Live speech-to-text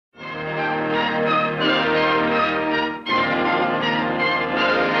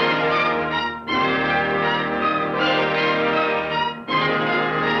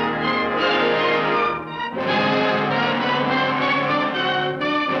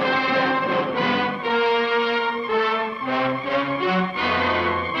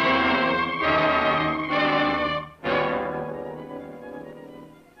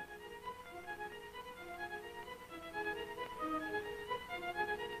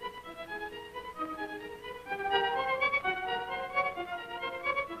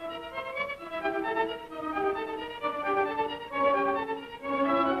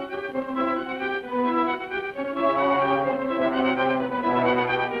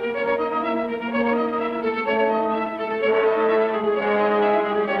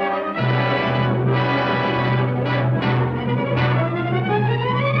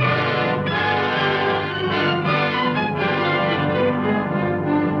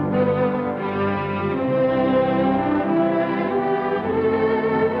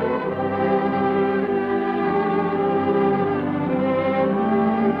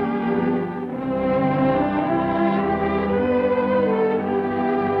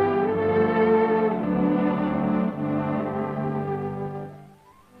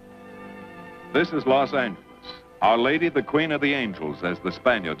This is Los Angeles. Our Lady, the Queen of the Angels, as the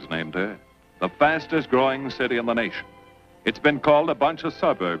Spaniards named her. The fastest growing city in the nation. It's been called a bunch of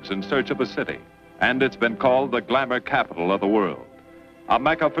suburbs in search of a city. And it's been called the glamour capital of the world. A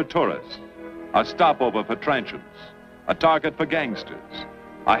mecca for tourists. A stopover for transients. A target for gangsters.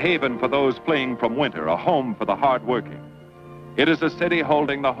 A haven for those fleeing from winter. A home for the hard-working. It is a city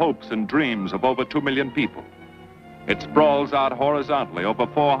holding the hopes and dreams of over 2 million people. It sprawls out horizontally over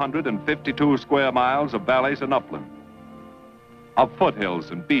 452 square miles of valleys and upland, of foothills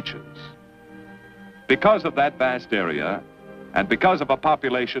and beaches. Because of that vast area, and because of a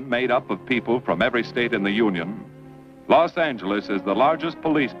population made up of people from every state in the Union, Los Angeles is the largest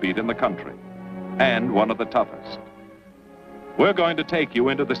police beat in the country, and one of the toughest. We're going to take you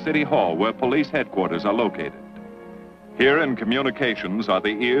into the city hall where police headquarters are located. Here in communications are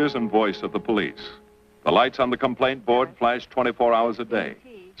the ears and voice of the police. The lights on the complaint board flash 24 hours a day.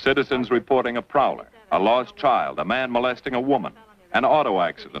 Citizens reporting a prowler, a lost child, a man molesting a woman, an auto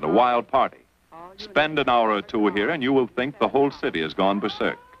accident, a wild party. Spend an hour or two here and you will think the whole city has gone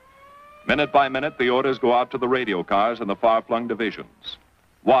berserk. Minute by minute, the orders go out to the radio cars in the far-flung divisions.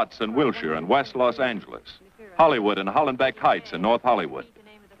 Watts and Wilshire and West Los Angeles. Hollywood and Hollenbeck Heights in North Hollywood.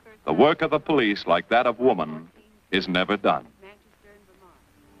 The work of the police, like that of woman, is never done.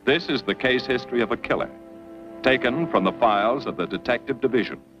 This is the case history of a killer, taken from the files of the Detective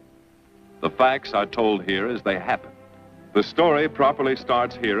Division. The facts are told here as they happen. The story properly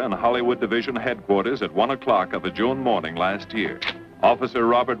starts here in Hollywood Division headquarters at 1 o'clock of a June morning last year. Officer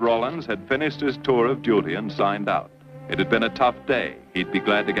Robert Rollins had finished his tour of duty and signed out. It had been a tough day. He'd be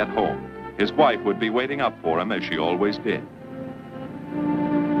glad to get home. His wife would be waiting up for him as she always did.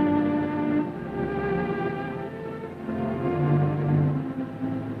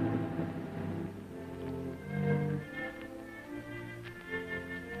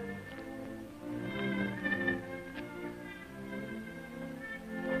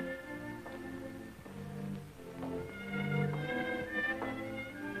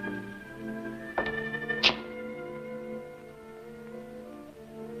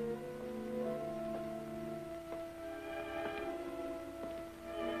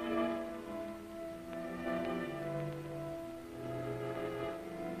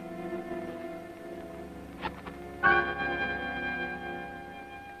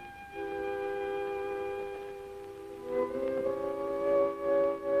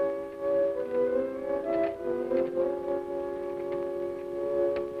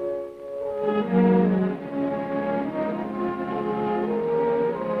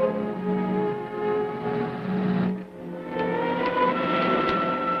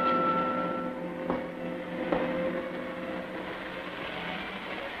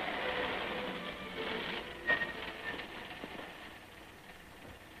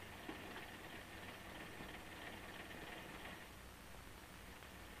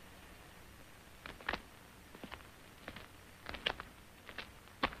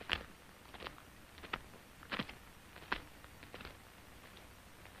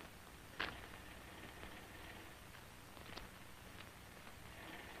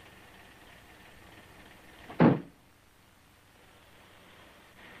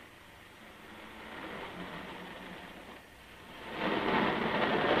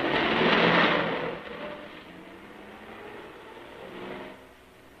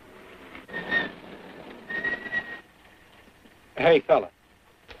 Hey, fella.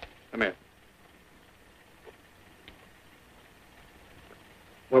 Come here.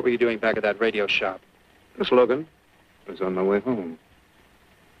 What were you doing back at that radio shop? Just looking. I was on my way home.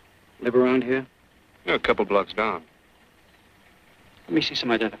 Live around here? Yeah, a couple blocks down. Let me see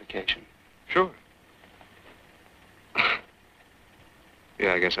some identification. Sure.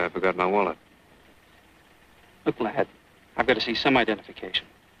 Yeah, I guess I forgot my wallet. Look, lad, I've got to see some identification.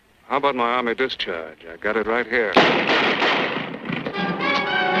 How about my Army discharge? I got it right here.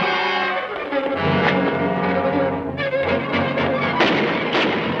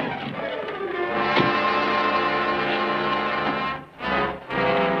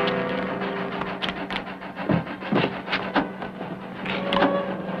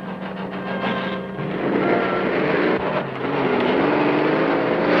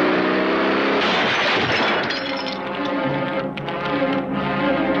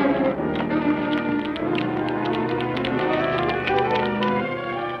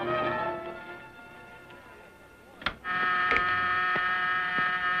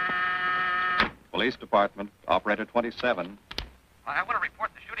 Police Department, Operator 27. I want to report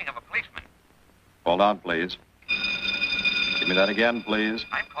the shooting of a policeman. Hold on, please. Give me that again, please.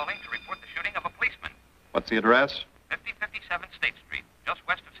 I'm calling to report the shooting of a policeman. What's the address? 5057 State Street, just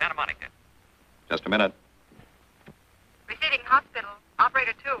west of Santa Monica. Just a minute. Receiving hospital.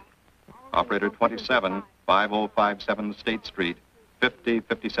 Operator 2. Operator 27, 5057 State Street,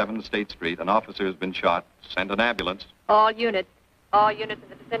 5057 State Street. An officer has been shot. Send an ambulance. All units in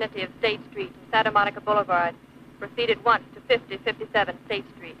the vicinity of State Street and Santa Monica Boulevard. Proceed at once to 5057 State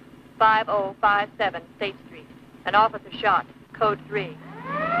Street, 5057 State Street. An officer shot. Code 3.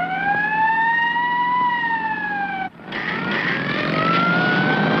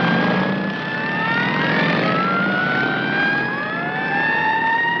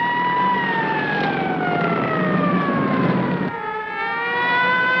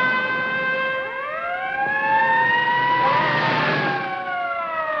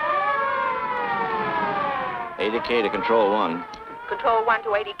 To Control 1. Control 1 to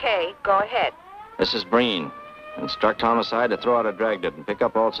 80K. Go ahead. This is Breen. Instruct homicide to throw out a Dragnet and pick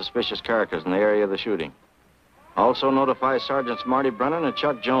up all suspicious characters in the area of the shooting. Also notify Sergeants Marty Brennan and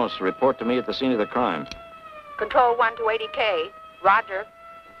Chuck Jones to report to me at the scene of the crime. Control 1 to 80K. Roger.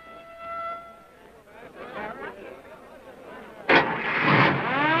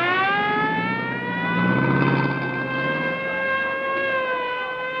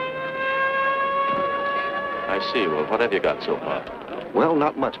 I see. Well, what have you got so far? Well,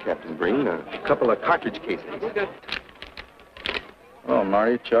 not much, Captain Breen. A couple of cartridge cases. Oh,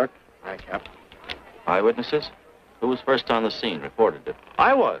 Marty, Chuck. Hi, Cap. Eyewitnesses? Who was first on the scene, reported it?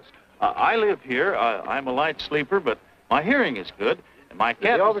 I was. I live here. I'm a light sleeper, but my hearing is good. And my cat...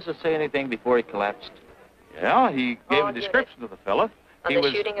 Did the officer say anything before he collapsed? Yeah, he gave a description of the fella. On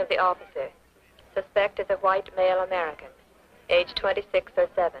the shooting of the officer. Suspect is a white male American. Age 26 or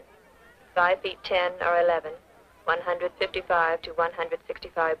 7. 5 feet 10 or 11. 155 to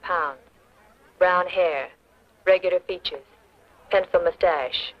 165 pounds. Brown hair. Regular features. Pencil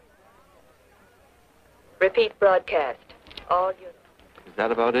mustache. Repeat broadcast. All units. Is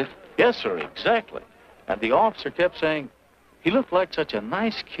that about it? Yes, sir, exactly. And the officer kept saying, he looked like such a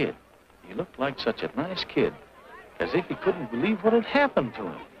nice kid. He looked like such a nice kid. As if he couldn't believe what had happened to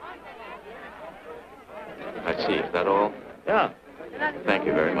him. I see. Is that all? Yeah. Thank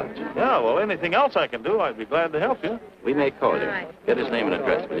you very much. Yeah, well, anything else I can do, I'd be glad to help you. We may call you. Right. Get his name and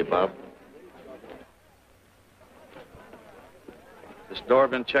address, will you, Bob? This door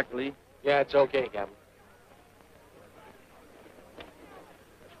been checked, Lee? Yeah, it's okay, Captain.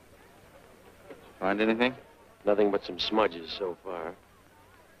 Find anything? Nothing but some smudges so far.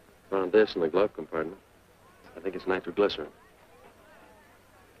 Found this in the glove compartment. I think it's nitroglycerin.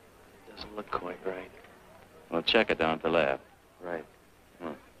 Doesn't look quite right. Well, check it down at the lab. Right.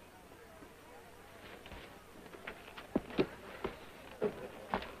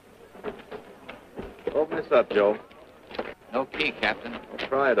 Open this up, Joe. No key, Captain. I'll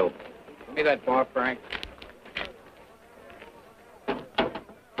try it open. Give me that bar, Frank.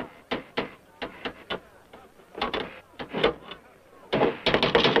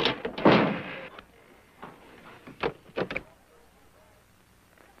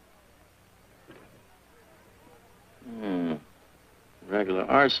 Regular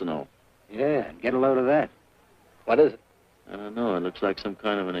arsenal. Yeah, get a load of that. What is it? I don't know. It looks like some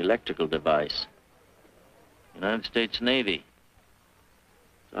kind of an electrical device. United States Navy.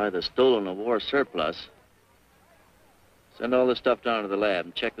 It's either stolen or war surplus. Send all this stuff down to the lab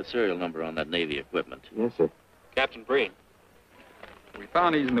and check the serial number on that Navy equipment. Yes, sir. Captain Breen. We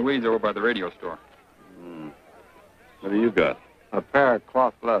found these in the weeds over by the radio store. What do you got? A pair of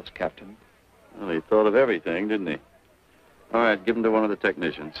cloth gloves, Captain. Well, he thought of everything, didn't he? All right, give them to one of the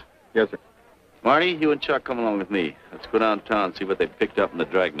technicians. Yes, sir. Marty, you and Chuck come along with me. Let's go downtown and see what they picked up in the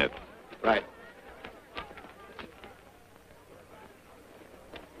Dragnet. Right.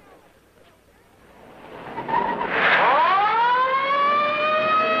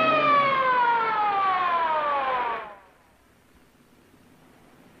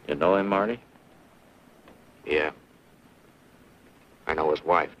 You know him, Marty? Yeah. I know his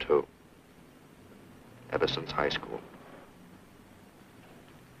wife, too. Ever since high school.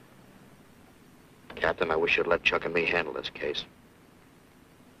 Captain, I wish you'd let Chuck and me handle this case.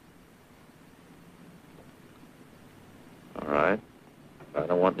 All right. I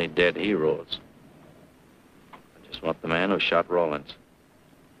don't want any dead heroes. I just want the man who shot Rollins.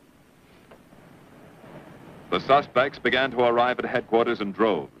 The suspects began to arrive at headquarters in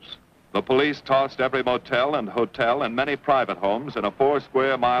droves. The police tossed every motel and hotel and many private homes in a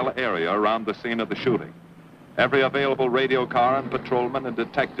 4-square-mile area around the scene of the shooting. Every available radio car and patrolman and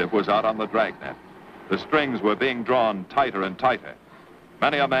detective was out on the Dragnet. The strings were being drawn tighter and tighter.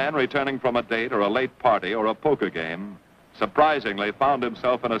 Many a man returning from a date or a late party or a poker game surprisingly found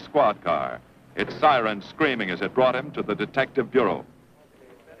himself in a squad car, its siren screaming as it brought him to the detective bureau.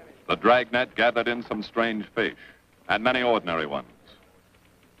 The Dragnet gathered in some strange fish, and many ordinary ones.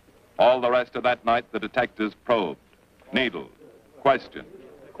 All the rest of that night, the detectives probed, needled, questioned,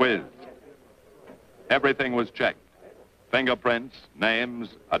 quizzed. Everything was checked. Fingerprints, names,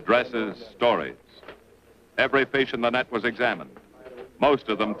 addresses, stories. Every fish in the net was examined. Most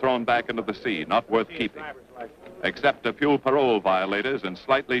of them thrown back into the sea, not worth keeping. Except a few parole violators and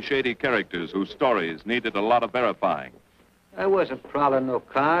slightly shady characters whose stories needed a lot of verifying. I wasn't prowling no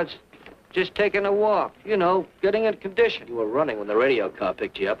cards. Just taking a walk, you know, getting in condition. You were running when the radio car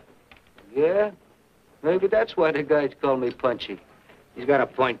picked you up. Yeah? Maybe that's why the guys call me Punchy. He's got a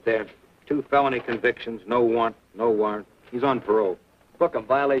point there. 2 felony convictions, no warrant, no warrant. He's on parole. Book him,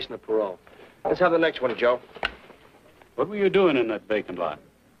 violation of parole. Let's have the next one, Joe. What were you doing in that vacant lot?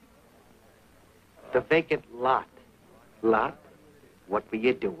 The vacant lot. Lot? What were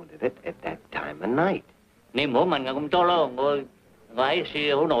you doing in it at that time of night? Niệm của mình cũng cho lo ngồi ấy si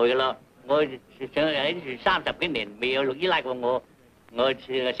hữu nội là ngồi ấy 30 cái nền bị luật với lại của ngồi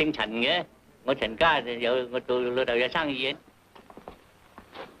sinh thành nhé ngồi thành ca giờ ngồi từ lừa đầu sang gì.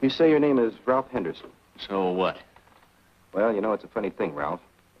 You say your name is Ralph Henderson. So what? Well, you know, it's a funny thing, Ralph.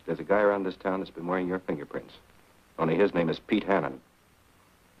 There's a guy around this town that's been wearing your fingerprints. Only his name is Pete Hannon.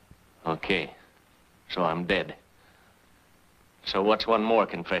 Okay. So I'm dead. So what's one more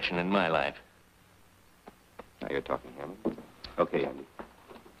confession in my life? Now you're talking, Hammond. Okay, Andy.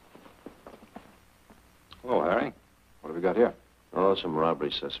 Hello, Harry. What have we got here? Oh, some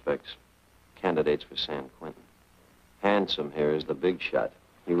robbery suspects. Candidates for San Quentin. Handsome here is the big shot.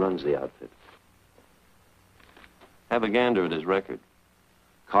 He runs the outfit. Have a gander at his record.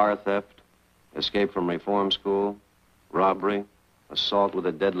 Car theft, escape from reform school, robbery, assault with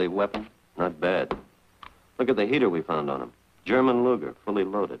a deadly weapon. Not bad. Look at the heater we found on him. German Luger, fully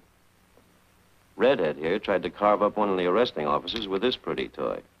loaded. Redhead here tried to carve up one of the arresting officers with this pretty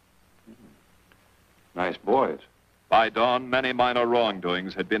toy. Nice boys. By dawn, many minor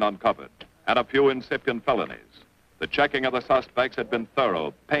wrongdoings had been uncovered, and a few incipient felonies. The checking of the suspects had been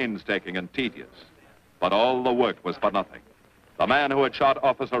thorough, painstaking, and tedious. But all the work was for nothing. The man who had shot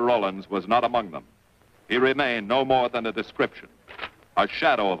Officer Rollins was not among them. He remained no more than a description, a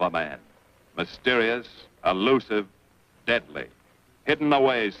shadow of a man, mysterious, elusive, deadly, hidden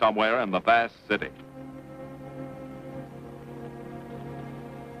away somewhere in the vast city.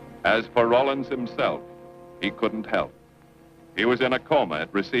 As for Rollins himself, he couldn't help. He was in a coma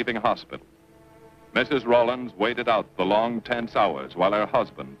at receiving hospital. Mrs. Rollins waited out the long, tense hours while her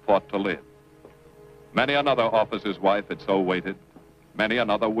husband fought to live. Many another officer's wife had so waited. Many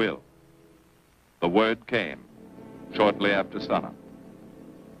another will. The word came shortly after sunup.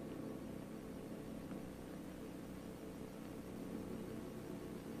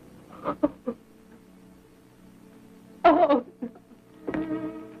 Oh.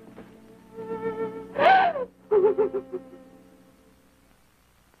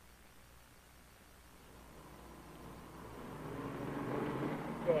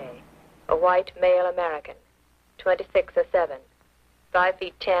 Day. A white male American, 26 or 7, 5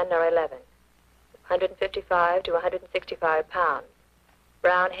 feet 10 or 11, 155 to 165 pounds,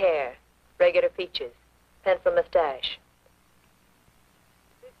 brown hair, regular features, pencil mustache.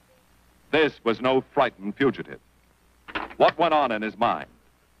 This was no frightened fugitive. What went on in his mind?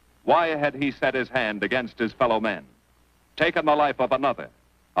 Why had he set his hand against his fellow men, taken the life of another,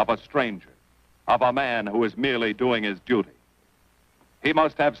 of a stranger, of a man who was merely doing his duty? He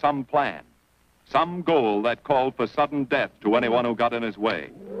must have some plan, some goal that called for sudden death to anyone who got in his way.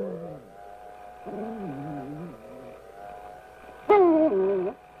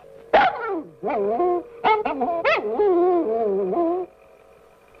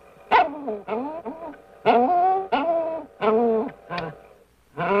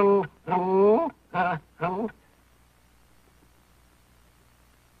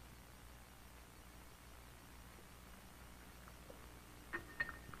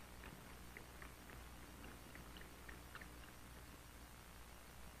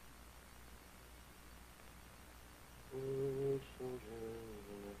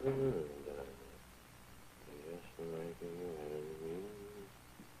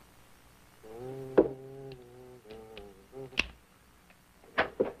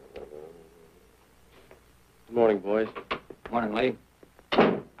 Good morning, boys. Morning, Lee.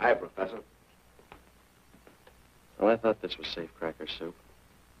 Hi, Professor. Well, I thought this was safe-cracker soup.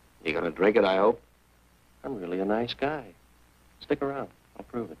 You gonna drink it, I hope? I'm really a nice guy. Stick around. I'll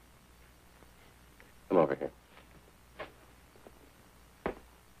prove it. Come over here.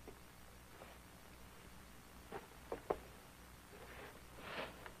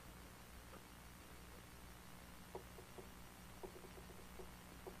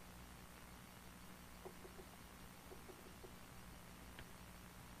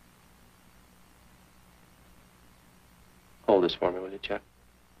 Hold this for me, will you, Chuck?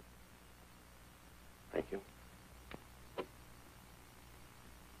 Thank you.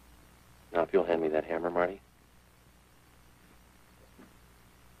 Now, if you'll hand me that hammer, Marty.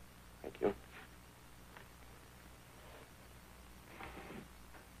 Thank you.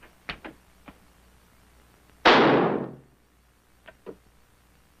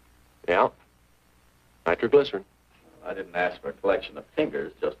 Yeah. Nitroglycerin. I didn't ask for a collection of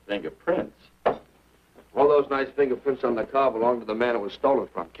fingers, just fingerprints. All those nice fingerprints on the car belong to the man it was stolen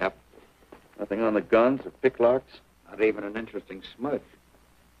from, Cap. Nothing on the guns or picklocks? Not even an interesting smudge.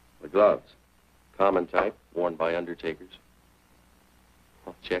 The gloves? Common type, worn by undertakers.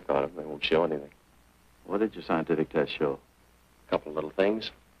 I'll check on them. They won't show anything. What did your scientific test show? A couple of little things.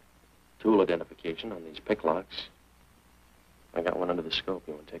 Tool identification on these picklocks. I got one under the scope.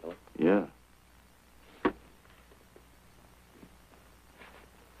 You want to take a look? Yeah.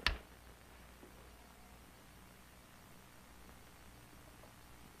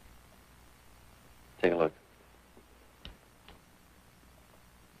 Take a look.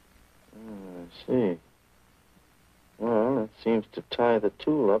 I see. Well, it seems to tie the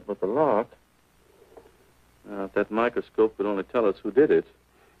tool up with the lock. Now, if that microscope could only tell us who did it.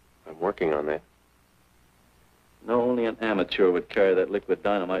 I'm working on that. No, only an amateur would carry that liquid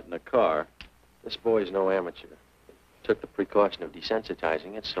dynamite in a car. This boy's no amateur. Took the precaution of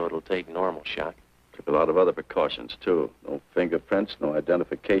desensitizing it so it'll take normal shock. Took a lot of other precautions, too. No fingerprints, no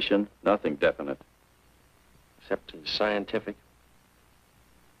identification, nothing definite. Except his scientific.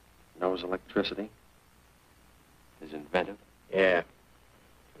 Knows electricity. Is inventive. Yeah.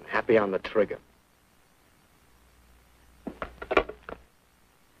 I'm happy on the trigger.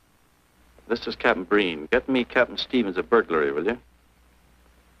 This is Captain Breen. Get me Captain Stevens a burglary, will you?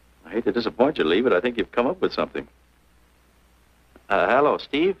 I hate to disappoint you, Lee, but I think you've come up with something. Hello,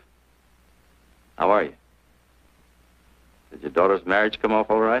 Steve. How are you? Did your daughter's marriage come off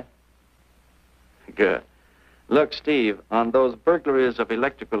all right? Good. Look, Steve, on those burglaries of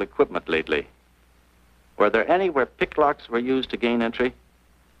electrical equipment lately, were there any where picklocks were used to gain entry?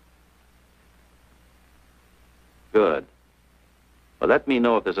 Good. Well, let me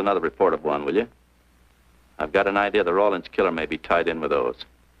know if there's another report of one, will you? I've got an idea the Rawlins killer may be tied in with those.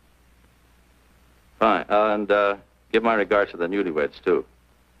 Fine. And give my regards to the newlyweds, too.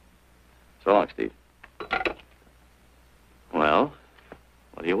 So long, Steve. Well,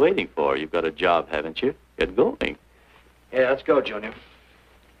 what are you waiting for? You've got a job, haven't you? Get going. Yeah, let's go, Junior.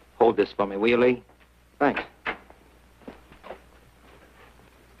 Hold this for me, will you, Lee? Thanks.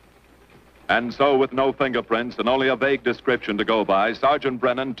 And so, with no fingerprints and only a vague description to go by, Sergeant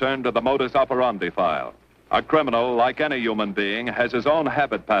Brennan turned to the modus operandi file. A criminal, like any human being, has his own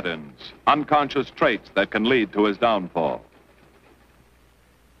habit patterns, unconscious traits that can lead to his downfall.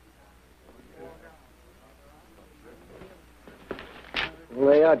 Well,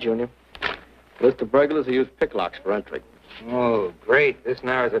 they are, Junior. List of burglars who use picklocks for entry. Oh, great. This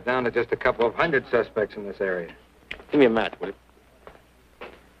narrows it down to just a couple of hundred suspects in this area. Give me a match, will you?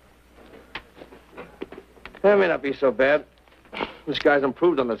 That may not be so bad. This guy's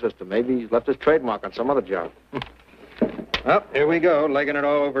improved on the system. Maybe he's left his trademark on some other job. Well, here we go, legging it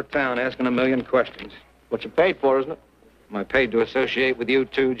all over town, asking a million questions. What you paid for, isn't it? Am I paid to associate with you,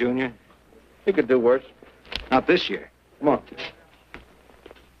 too, Junior? You could do worse. Not this year. Come on.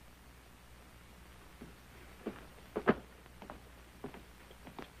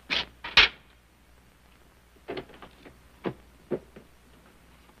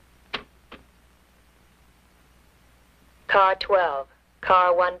 Car 12,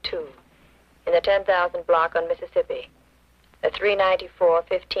 car 12, in the 10,000 block on Mississippi. A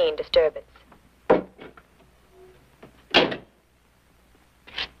 394-15 disturbance.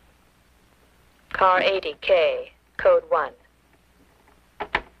 Car 80K, code 1.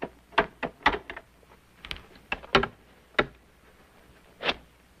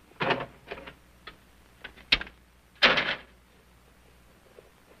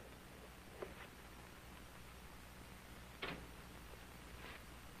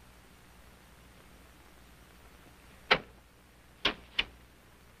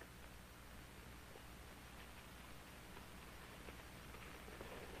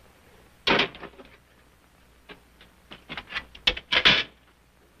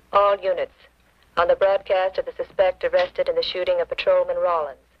 All units, on the broadcast of the suspect arrested in the shooting of Patrolman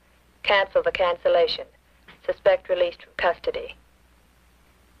Rawlins. Cancel the cancellation. Suspect released from custody.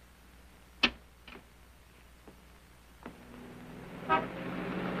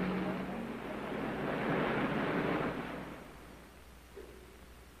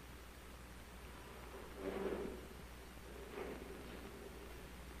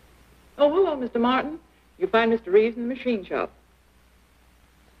 Oh, hello, Mr. Martin. You find Mr. Reeves in the machine shop.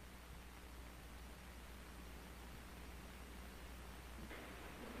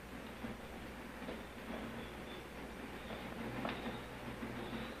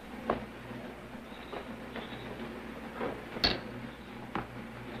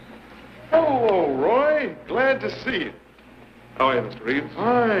 Hello, Roy. Glad to see you. How are you, Mr. Reeves?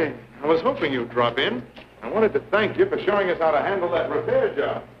 Hi. I was hoping you'd drop in. I wanted to thank you for showing us how to handle that repair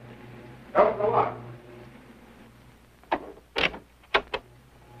job. Helped a lot.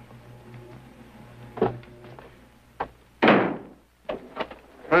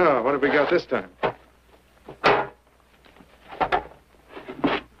 Well, what have we got this time?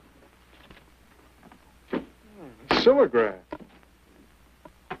 Silvergraph.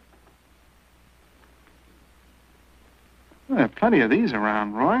 Well, there are plenty of these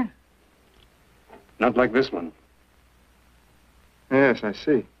around, Roy. Not like this one. Yes, I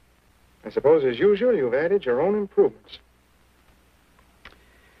see. I suppose, as usual, you've added your own improvements.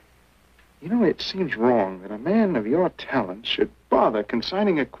 You know, it seems wrong that a man of your talents should bother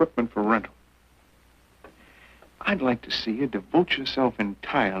consigning equipment for rental. I'd like to see you devote yourself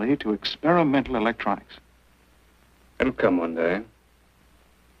entirely to experimental electronics. It'll come one day.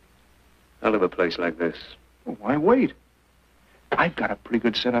 I'll have a place like this. Well, why wait? I've got a pretty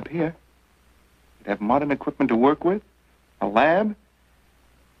good setup here. You'd have modern equipment to work with, a lab,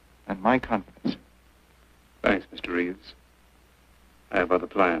 and my confidence. Thanks, Mr. Reeves. I have other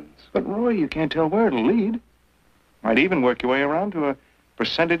plans. But, Roy, you can't tell where it'll lead. Might even work your way around to a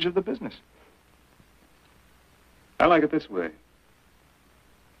percentage of the business. I like it this way.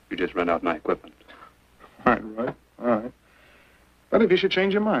 You just rent out my equipment. All right. All right. But if you should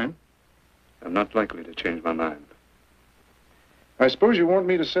change your mind... I'm not likely to change my mind. I suppose you want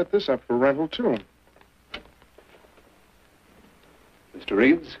me to set this up for rental, too. Mr.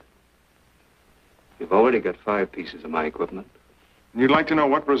 Reeves, you've already got 5 pieces of my equipment. You'd like to know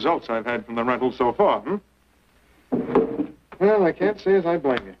what results I've had from the rental so far, Well, I can't say as I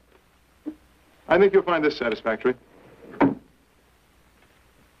blame you. I think you'll find this satisfactory.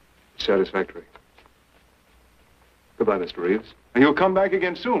 Satisfactory. Goodbye, Mr. Reeves. You'll come back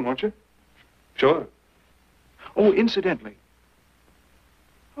again soon, won't you? Sure. Oh, incidentally,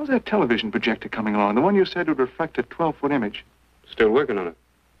 how's that television projector coming along? The one you said would reflect a 12-foot image. Still working on it.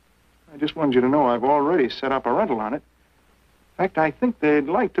 I just wanted you to know I've already set up a rental on it. In fact, I think they'd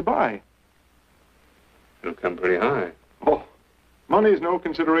like to buy. It'll come pretty high. Oh, money's no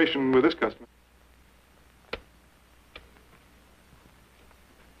consideration with this customer.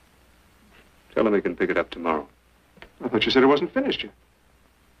 Tell him he can pick it up tomorrow. I thought you said it wasn't finished yet.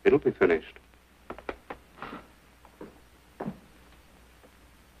 It'll be finished.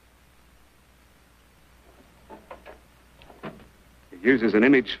 It uses an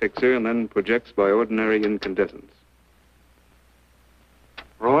image fixer and then projects by ordinary incandescence.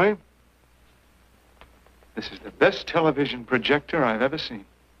 Roy, this is the best television projector I've ever seen.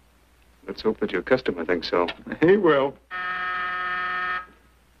 Let's hope that your customer thinks so. He will.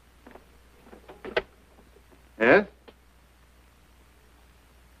 Yes?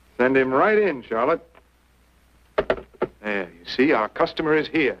 Send him right in, Charlotte. There, you see, our customer is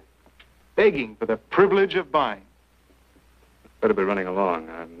here, begging for the privilege of buying. Better be running along.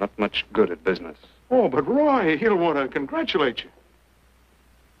 I'm not much good at business. Oh, but Roy, he'll want to congratulate you.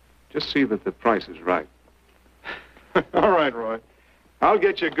 Just see that the price is right. All right, Roy. I'll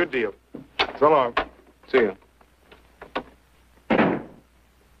get you a good deal. So long. See you.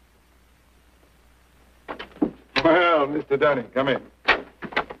 Well, Mr. Dunning, come in.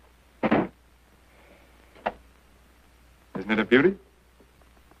 Isn't it a beauty?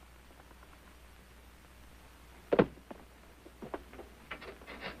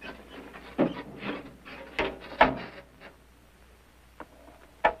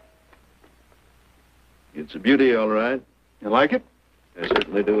 It's a beauty, all right. You like it? I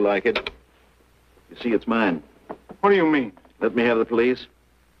certainly do like it. You see, it's mine. What do you mean? Let me have the police.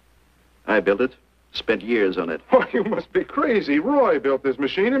 I built it. Spent years on it. Oh, you must be crazy. Roy built this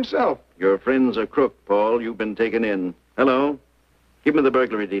machine himself. Your friend's a crook, Paul. You've been taken in. Hello? Give me the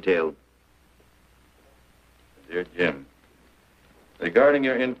burglary detail. Dear Jim, regarding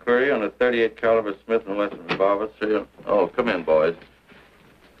your inquiry on a .38 caliber Smith & Wesson revolver, Oh, come in, boys.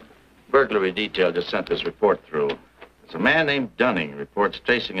 Burglary detail just sent this report through. It's a man named Dunning reports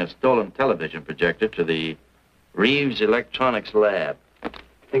tracing a stolen television projector to the Reeves Electronics Lab.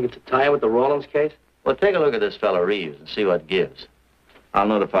 Think it's a tie with the Rawlins case? Well, take a look at this fellow Reeves and see what gives. I'll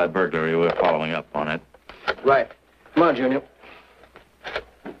notify burglary. We're following up on it. Right. Come on, Junior.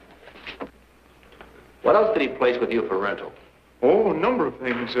 What else did he place with you for rental? Oh, a number of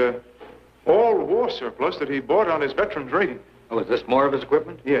things. All war surplus that he bought on his veteran's rating. Oh, is this more of his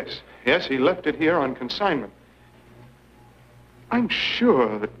equipment? Yes. Yes, he left it here on consignment. I'm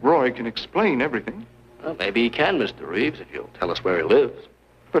sure that Roy can explain everything. Well, maybe he can, Mr. Reeves, if you'll tell us where he lives.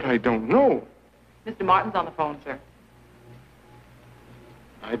 But I don't know. Mr. Martin's on the phone, sir.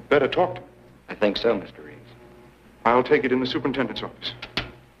 I'd better talk to him. I think so, Mr. Reeves. I'll take it in the superintendent's office.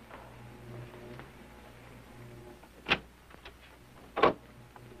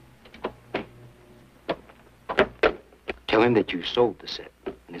 Tell him that you sold the set,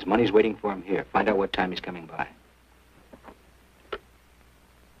 and his money's waiting for him here. Find out what time he's coming by.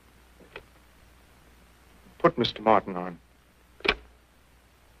 Put Mr. Martin on.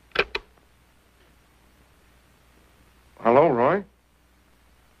 Hello, Roy?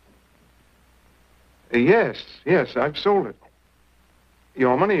 Yes, I've sold it.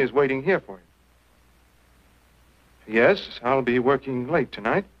 Your money is waiting here for you. Yes, I'll be working late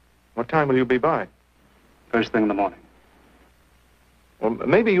tonight. What time will you be by? First thing in the morning. Well,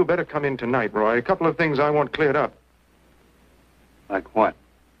 maybe you better come in tonight, Roy. A couple of things I want cleared up. Like what?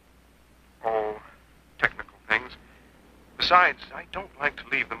 Oh, technical things. Besides, I don't like to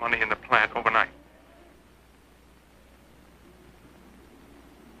leave the money in the plant overnight.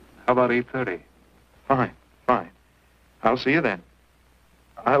 How about 8:30? Fine. I'll see you then.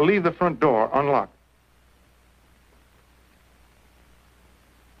 I'll leave the front door unlocked.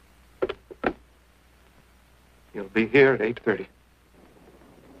 You'll be here at 8:30.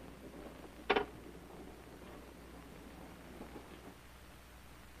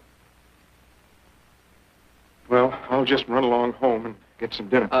 Well, I'll just run along home and get some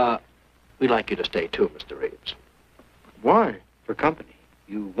dinner. We'd like you to stay too, Mr. Reeves. Why? For company.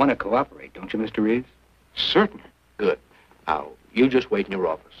 You want to cooperate, don't you, Mr. Reeves? Certainly. Good. Now, you just wait in your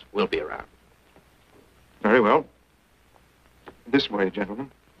office. We'll be around. Very well. This way,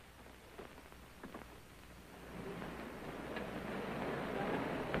 gentlemen.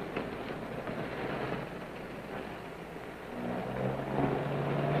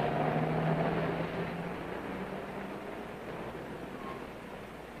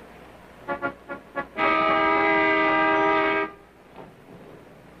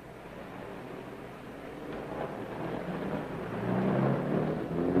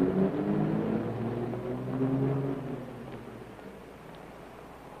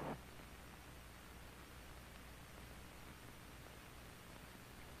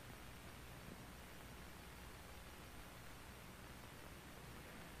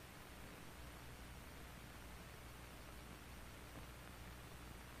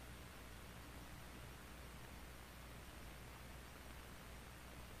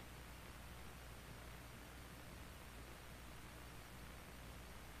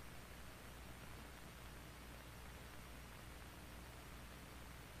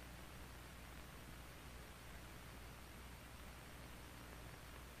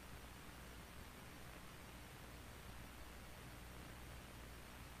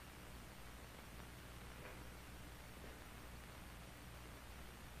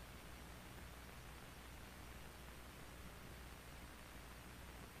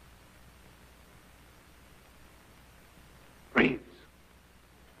 Reeves.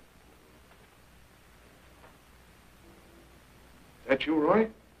 That you, Roy?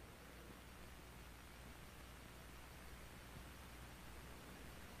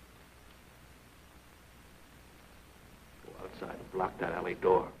 Go outside and block that alley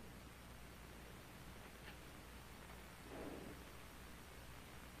door.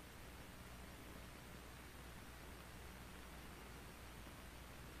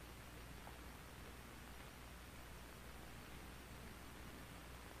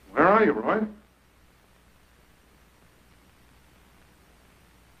 Where are you, Roy?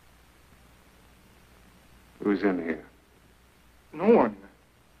 Who's in here? No one.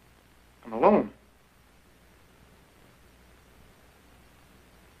 I'm alone.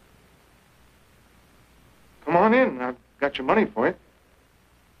 Come on in. I've got your money for you.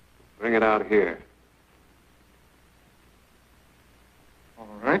 Bring it out here. All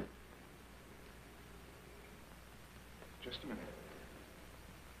right. Just a minute.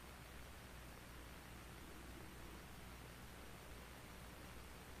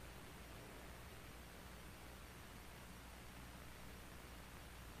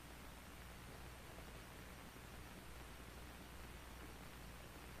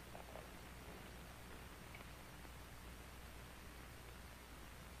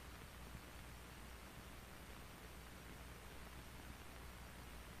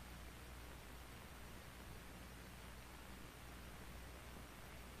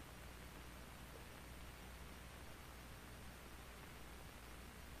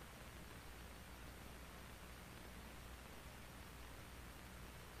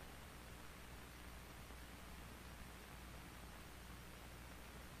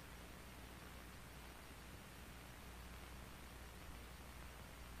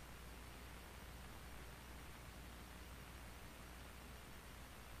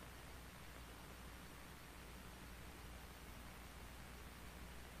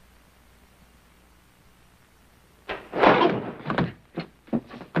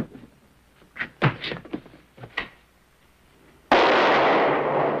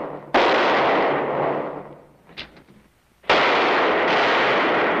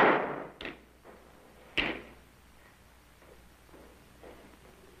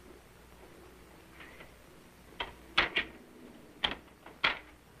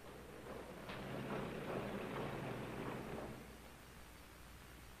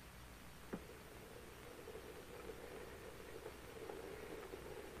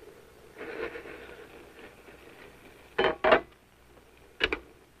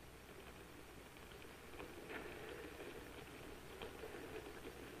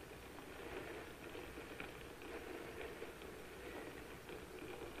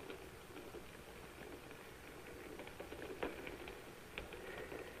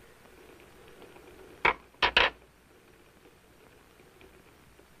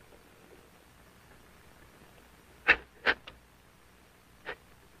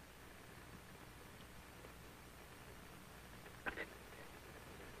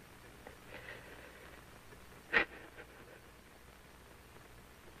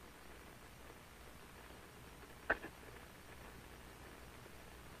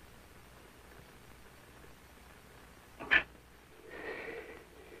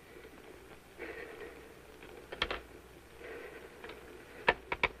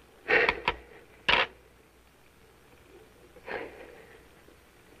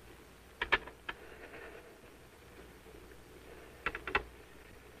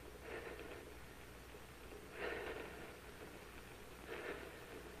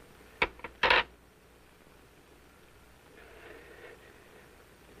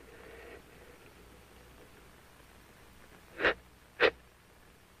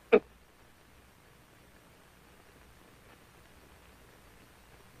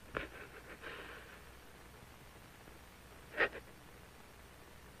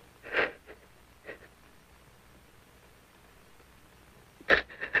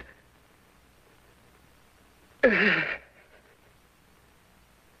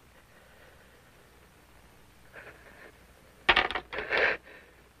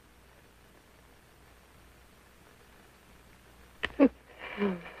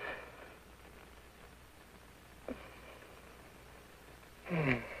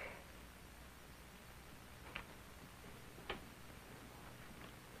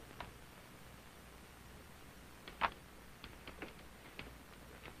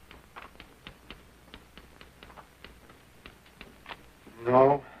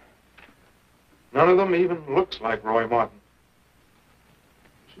 No. None of them even looks like Roy Martin.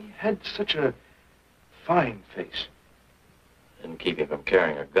 He had such a fine face. Didn't keep him from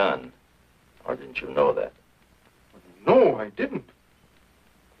carrying a gun. Or didn't you know that? No, I didn't.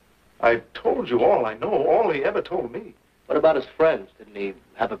 I told you all I know, all he ever told me. What about his friends? Didn't he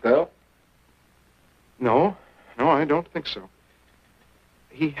have a girl? No, I don't think so.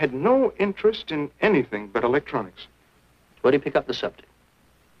 He had no interest in anything but electronics. Where'd he pick up the subject?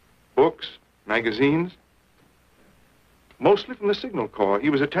 Books, magazines. Mostly from the Signal Corps. He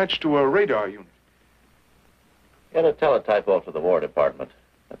was attached to a radar unit. Get a teletype off to the War Department.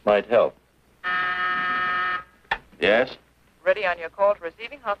 That might help. Yes? Ready on your call to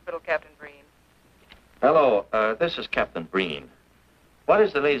receiving hospital, Captain Breen. Hello, this is Captain Breen. What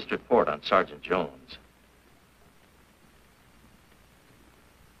is the latest report on Sergeant Jones?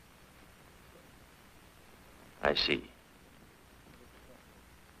 I see.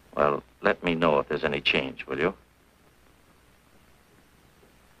 Well, let me know if there's any change, will you?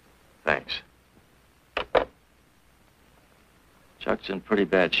 Thanks. Chuck's in pretty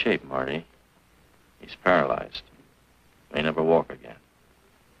bad shape, Marty. He's paralyzed. May never walk again.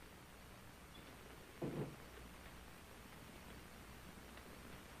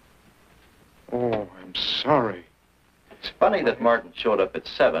 Oh, I'm sorry. It's funny that Martin showed up at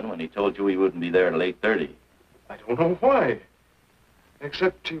 7 when he told you he wouldn't be there till 8:30. I don't know why.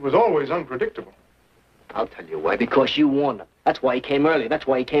 Except he was always unpredictable. I'll tell you why. Because you warned him. That's why he came early. That's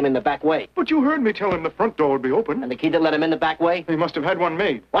why he came in the back way. But you heard me tell him the front door would be open. And the key didn't let him in the back way? He must have had one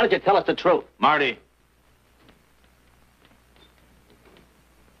made. Why don't you tell us the truth? Marty.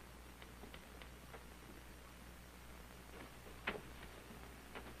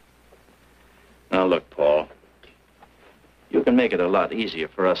 Now, look, Paul. You can make it a lot easier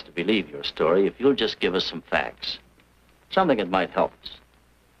for us to believe your story if you'll just give us some facts. Something that might help us.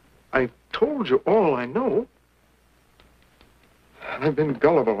 I told you all I know. I've been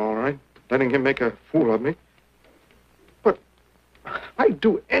gullible, all right, letting him make a fool of me. But I'd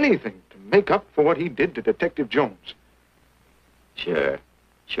do anything to make up for what he did to Detective Jones. Sure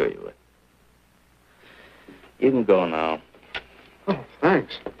you would. You can go now. Oh,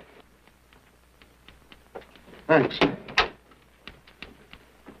 thanks. Thanks.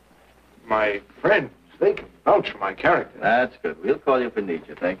 My friends, they can vouch for my character. That's good. We'll call you if we need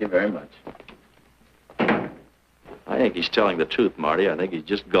you. Thank you very much. I think he's telling the truth, Marty. I think he's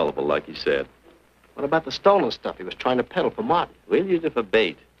just gullible, like he said. What about the stolen stuff he was trying to peddle for Martin? We'll use it for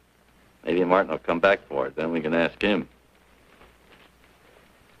bait. Maybe Martin will come back for it. Then we can ask him.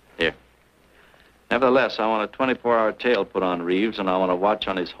 Here. Nevertheless, I want a 24-hour tail put on Reeves, and I want a watch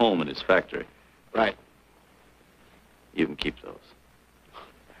on his home and his factory. Right. You can keep those.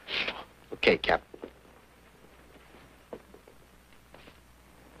 Okay, Captain.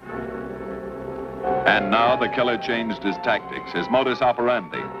 And now the killer changed his tactics, his modus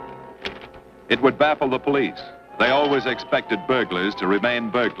operandi. It would baffle the police. They always expected burglars to remain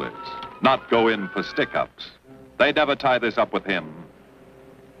burglars, not go in for stick-ups. They'd never tie this up with him.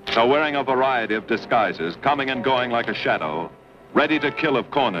 So wearing a variety of disguises, coming and going like a shadow, ready to kill if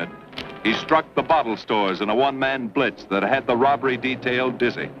cornered, he struck the bottle stores in a one-man blitz that had the robbery detail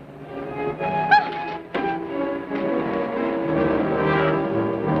dizzy.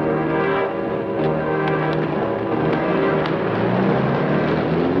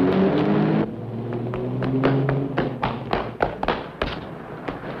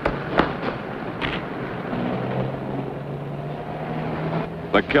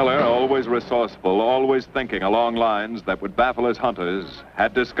 The killer, always resourceful, always thinking along lines that would baffle his hunters,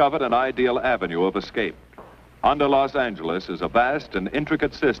 had discovered an ideal avenue of escape. Under Los Angeles is a vast and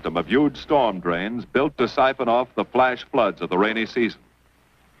intricate system of huge storm drains built to siphon off the flash floods of the rainy season.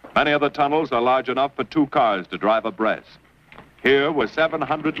 Many of the tunnels are large enough for 2 cars to drive abreast. Here were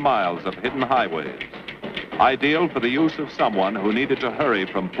 700 miles of hidden highways, ideal for the use of someone who needed to hurry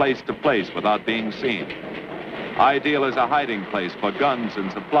from place to place without being seen. Ideal as a hiding place for guns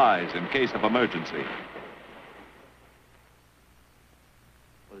and supplies in case of emergency.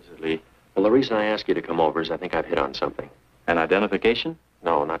 What is it, Lee? Well, the reason I asked you to come over is I think I've hit on something. An identification?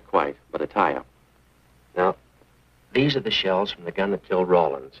 No, not quite, but a tie-up. No, These are the shells from the gun that killed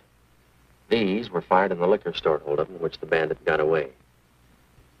Rawlins. These were fired in the liquor store holdup in which the bandit got away.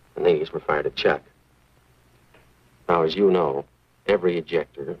 And these were fired at Chuck. Now, as you know, every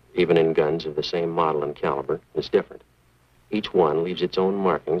ejector, even in guns of the same model and caliber, is different. Each one leaves its own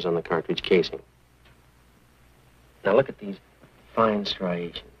markings on the cartridge casing. Now, look at these fine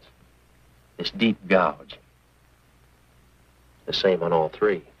striations. This deep gouge. The same on all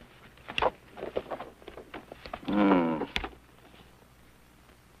three. In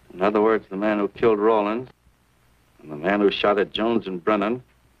other words, the man who killed Rawlins and the man who shot at Jones and Brennan,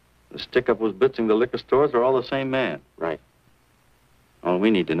 the stick-up who's blitzing the liquor stores are all the same man. Right. All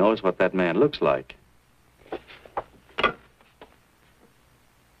we need to know is what that man looks like.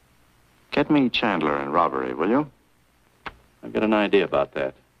 Get me Chandler in robbery, will you? I've got an idea about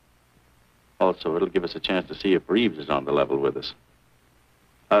that. Also, it'll give us a chance to see if Reeves is on the level with us.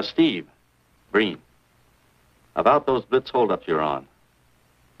 Steve, Breen, about those blitz holdups you're on.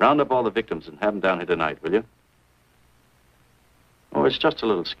 Round up all the victims and have them down here tonight, will you? Oh, it's just a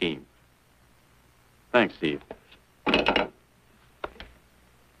little scheme. Thanks, Steve.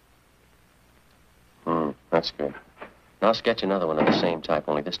 That's good. Now I'll sketch another one of the same type,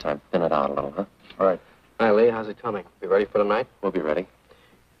 only this time thin it out a little, huh? All right. Hi, Lee. How's it coming? Be ready for the night? We'll be ready.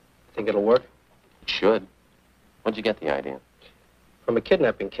 Think it'll work? It should. Where'd you get the idea? From a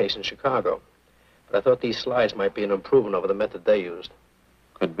kidnapping case in Chicago. But I thought these slides might be an improvement over the method they used.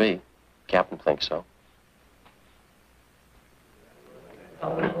 Could be. Captain thinks so.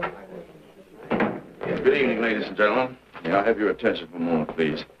 Good evening, ladies and gentlemen. May I have your attention for a moment,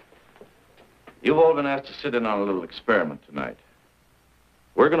 please? You've all been asked to sit in on a little experiment tonight.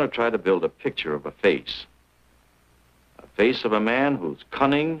 We're going to try to build a picture of a face. A face of a man who's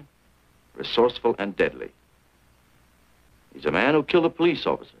cunning, resourceful, and deadly. He's a man who killed a police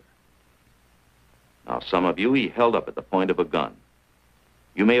officer. Now, some of you he held up at the point of a gun.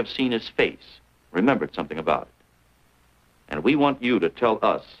 You may have seen his face, remembered something about it. And we want you to tell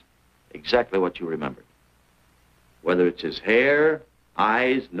us exactly what you remembered. Whether it's his hair,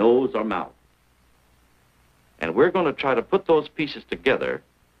 eyes, nose, or mouth. And we're going to try to put those pieces together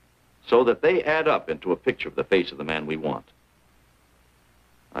so that they add up into a picture of the face of the man we want.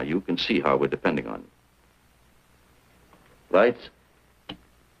 Now, you can see how we're depending on you. Lights?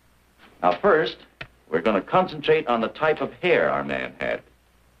 Now, first, we're going to concentrate on the type of hair our man had.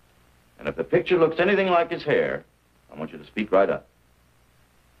 And if the picture looks anything like his hair, I want you to speak right up.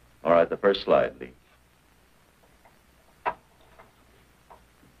 All right, the first slide, Lee.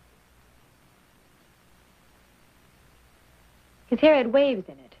 His hair had waves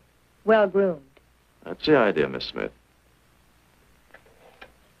in it, well-groomed. That's the idea, Miss Smith.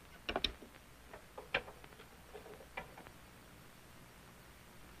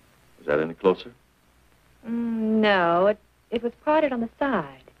 Is that any closer? No, it was parted on the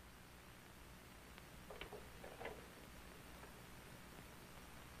side.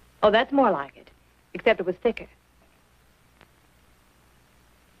 Oh, that's more like it, except it was thicker.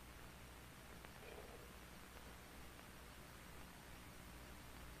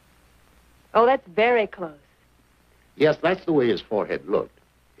 Oh, that's very close. Yes, that's the way his forehead looked.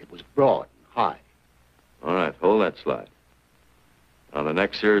 It was broad and high. All right, hold that slide. On the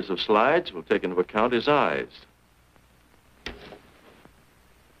next series of slides, we'll take into account his eyes.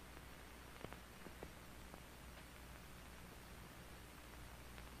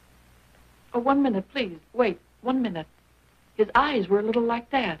 Oh, 1 minute, please. Wait, 1 minute. His eyes were a little like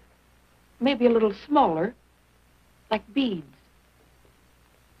that. Maybe a little smaller, like beads.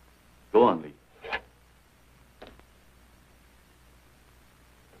 Go on, Lee.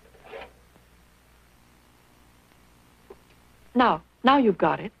 Now you've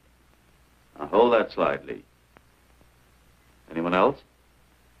got it. Now hold that slide, Lee. Anyone else?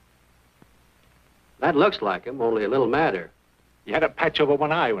 That looks like him, only a little madder. He had a patch over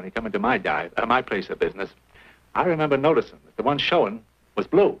one eye when he come into my place of business. I remember noticing that the one showing was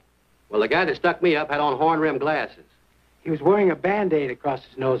blue. Well, the guy that stuck me up had on horn-rimmed glasses. He was wearing a Band-Aid across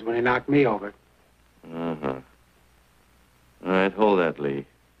his nose when he knocked me over. Uh-huh. All right, hold that, Lee.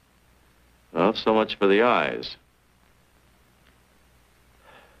 Well, so much for the eyes.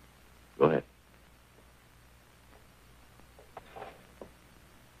 Go ahead.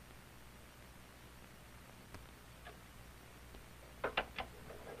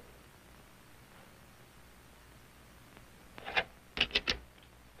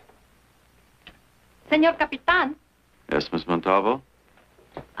 Señor Capitán. Yes, Miss Montalvo?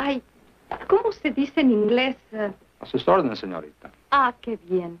 Ay, ¿cómo se dice en inglés? A sus órdenes, señorita. Ah, qué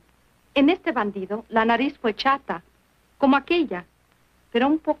bien. En este bandido, la nariz fue chata, como aquella, pero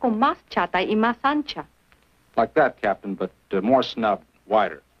un poco más chata y más ancha. Like that, Captain, but more snub,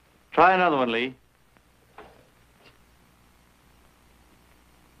 wider. Try another one, Lee.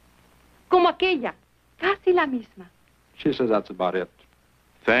 Como aquella. Casi la misma. She says that's about it.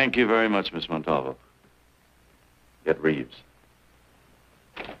 Thank you very much, Miss Montalvo. Get Reeves.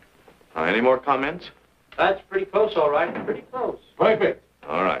 Any more comments? That's pretty close, all right. Pretty close. Perfect.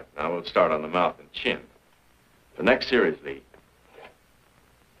 All right, now we'll start on the mouth and chin. The next series, Lee.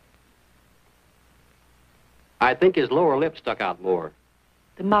 I think his lower lip stuck out more.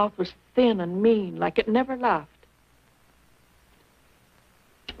 The mouth was thin and mean, like it never laughed.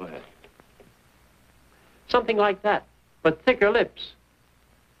 Go ahead. Something like that, but thicker lips.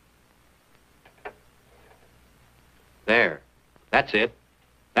 There. That's it.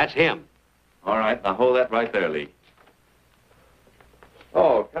 That's him. All right, now hold that right there, Lee.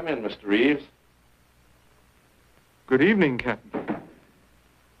 Oh, come in, Mr. Reeves. Good evening, Captain. Did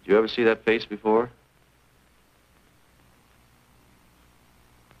you ever see that face before?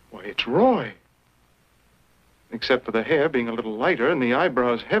 Why, it's Roy. Except for the hair being a little lighter and the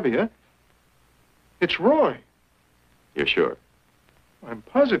eyebrows heavier. It's Roy. You're sure? I'm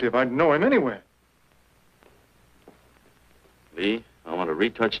positive I'd know him anywhere. Lee, I want a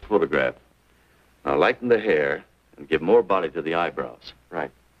retouched photograph. Now lighten the hair and give more body to the eyebrows.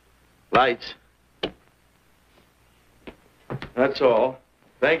 Right. Lights. That's all.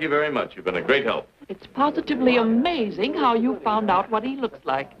 Thank you very much. You've been a great help. It's positively amazing how you found out what he looks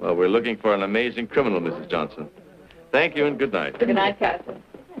like. Well, we're looking for an amazing criminal, Mrs. Johnson. Thank you and good night. Good night, Captain.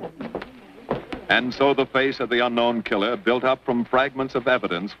 And so the face of the unknown killer, built up from fragments of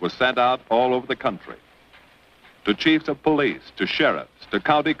evidence, was sent out all over the country. To chiefs of police, to sheriffs, to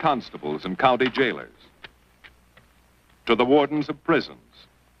county constables and county jailers, to the wardens of prisons,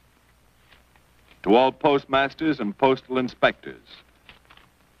 to all postmasters and postal inspectors,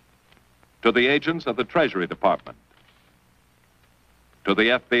 to the agents of the Treasury Department, to the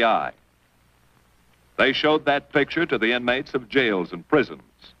FBI. They showed that picture to the inmates of jails and prisons,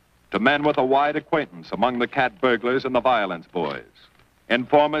 to men with a wide acquaintance among the cat burglars and the violence boys.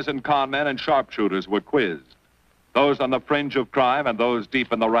 Informers and con men and sharpshooters were quizzed, those on the fringe of crime and those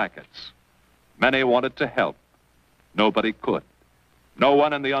deep in the rackets. Many wanted to help. Nobody could. No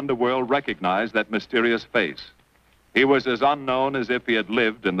one in the underworld recognized that mysterious face. He was as unknown as if he had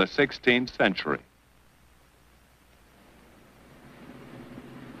lived in the 16th century.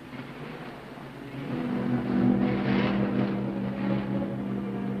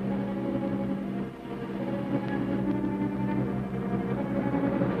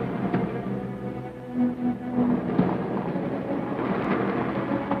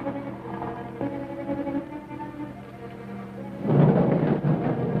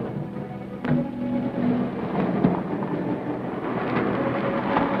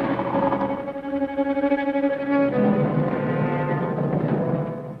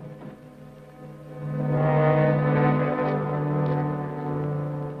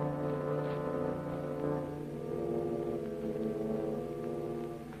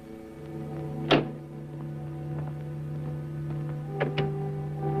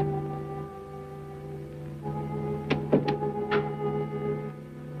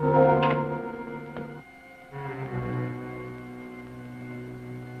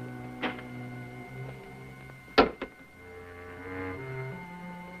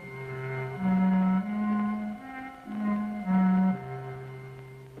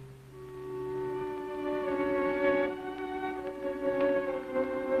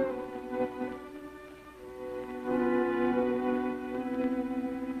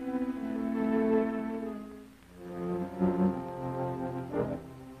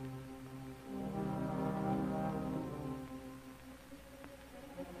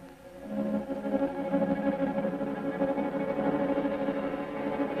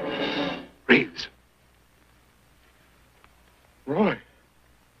 Reeves. Roy.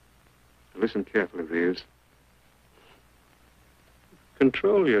 Listen carefully, Reeves.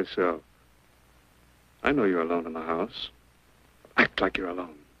 Control yourself. I know you're alone in the house. Act like you're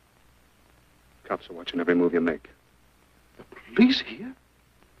alone. Cops are watching every move you make. The police here?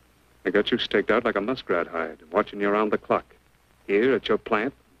 They got you staked out like a muskrat hide, watching you around the clock. Here at your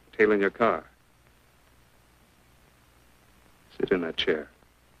plant, tailing your car. Sit in that chair.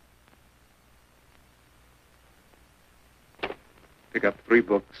 Pick up 3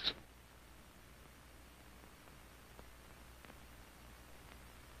 books.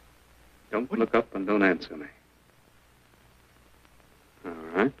 Don't look up and don't answer me. All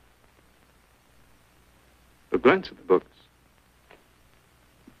right. But glance at the books.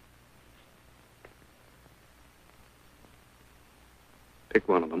 Pick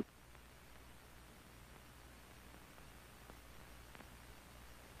one of them.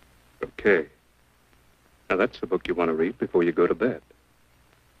 Okay. Now, that's the book you want to read before you go to bed.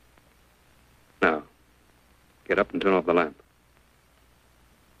 Now, get up and turn off the lamp.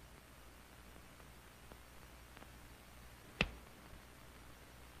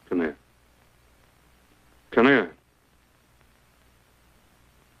 Come here. Come here.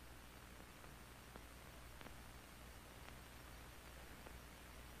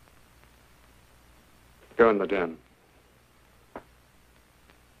 Go in the den.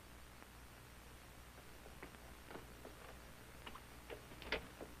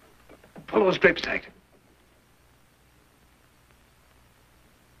 Pull those drapes tight.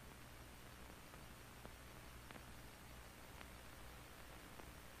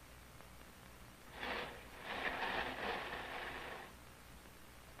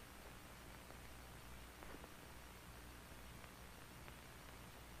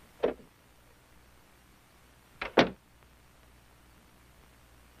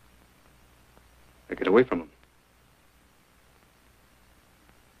 Now get away from him.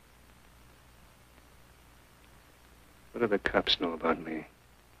 What do the cops know about me?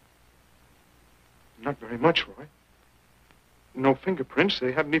 Not very much, Roy. No fingerprints.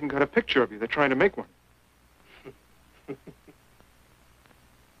 They haven't even got a picture of you. They're trying to make one.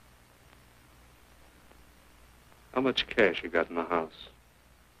 How much cash you got in the house?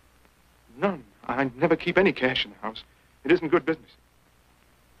 None. I never keep any cash in the house. It isn't good business.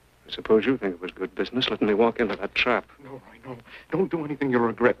 I suppose you think it was good business letting me walk into that trap. No, Roy, no. Don't do anything you'll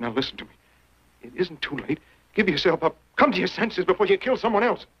regret. Now listen to me. It isn't too late. Give yourself up. Come to your senses before you kill someone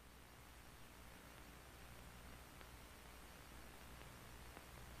else.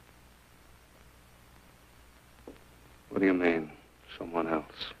 What do you mean, someone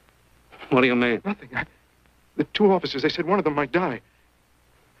else? What do you mean? Nothing. The two officers, they said one of them might die.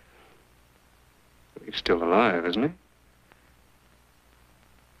 He's still alive, isn't he?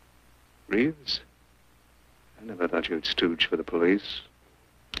 Reeves? I never thought you'd stooge for the police.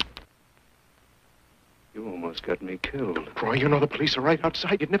 You almost got me killed. Roy, you know the police are right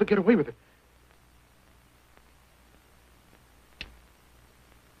outside. You'd never get away with it.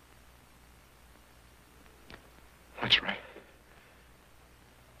 That's right.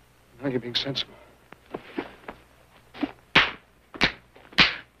 Now you're being sensible.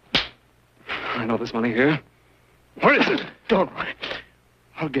 I know there's money here. Where is it? Don't, Roy.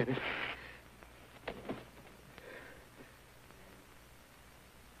 I'll get it.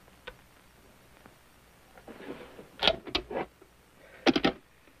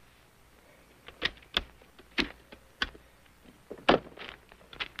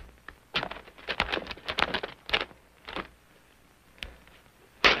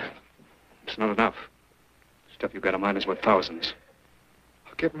 It's not enough. Stuff you've got in mind is worth thousands.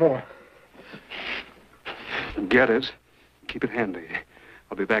 I'll get more. Get it. Keep it handy.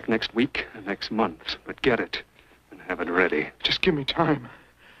 I'll be back next week and next month. But get it and have it ready. Just give me time.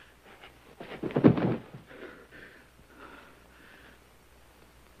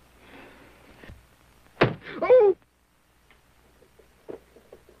 Oh!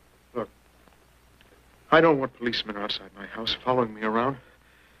 Look, I don't want policemen outside my house following me around.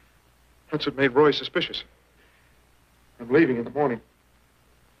 That's what made Roy suspicious. I'm leaving in the morning.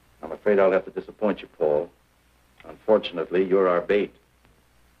 I'm afraid I'll have to disappoint you, Paul. Unfortunately, you're our bait.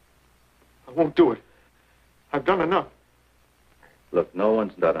 I won't do it. I've done enough. Look, no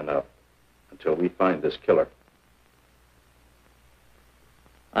one's done enough until we find this killer.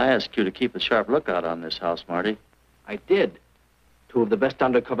 I asked you to keep a sharp lookout on this house, Marty. I did. Two of the best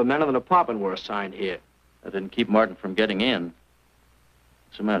undercover men in the department were assigned here. That didn't keep Martin from getting in.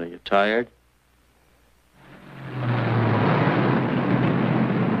 What's the matter? You tired?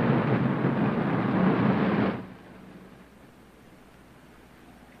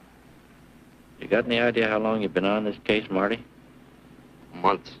 You got any idea how long you've been on this case, Marty?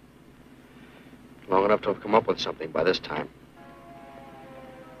 Months. Long enough to have come up with something by this time.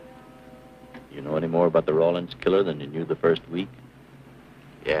 You know any more about the Rawlins killer than you knew the first week?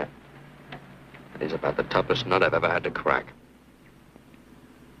 Yeah. And he's about the toughest nut I've ever had to crack.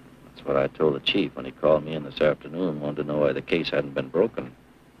 That's what I told the chief when he called me in this afternoon, wanted to know why the case hadn't been broken.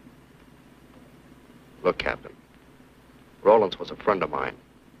 Look, Captain. Rawlins was a friend of mine.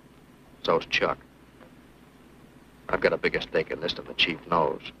 So's Chuck. I've got a bigger stake in this than the chief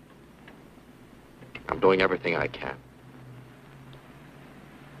knows. I'm doing everything I can.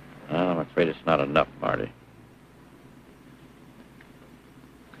 Well, I'm afraid it's not enough, Marty.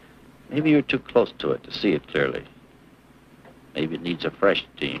 Maybe you're too close to it to see it clearly. Maybe it needs a fresh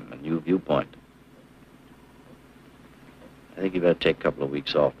team, a new viewpoint. I think you better take a couple of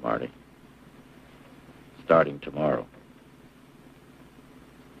weeks off, Marty. Starting tomorrow.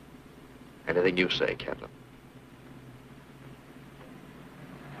 Anything you say, Captain.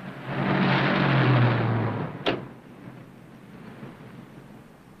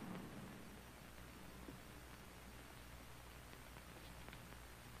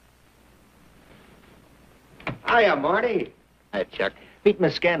 Hiya, Marty. Hi, Chuck. Meet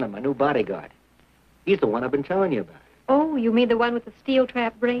Miss Scanlon, my new bodyguard. He's the one I've been telling you about. Oh, you mean the one with the steel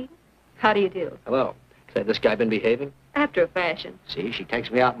trap brain? How do you do? Hello. Say, this guy been behaving? After a fashion. See, she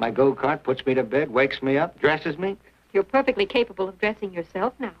takes me out in my go-kart, puts me to bed, wakes me up, dresses me. You're perfectly capable of dressing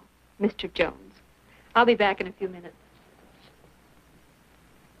yourself now, Mr. Jones. I'll be back in a few minutes.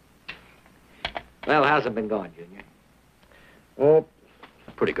 Well, how's it been going, Junior? Oh,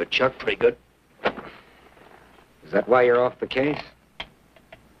 pretty good, Chuck, pretty good. Is that why you're off the case?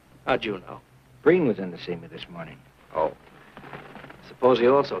 How'd you know? Breen was in to see me this morning. Oh. Suppose he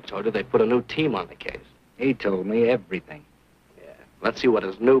also told you they put a new team on the case. He told me everything. Yeah. Let's see what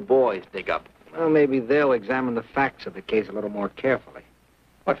his new boys dig up. Well, maybe they'll examine the facts of the case a little more carefully.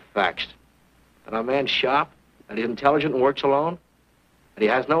 What facts? That our man's sharp? That he's intelligent and works alone? That he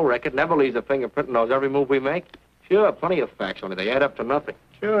has no record, never leaves a fingerprint and knows every move we make? Sure, plenty of facts, only they add up to nothing.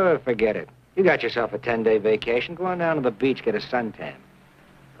 Sure, forget it. You got yourself a 10-day vacation. Go on down to the beach, get a suntan.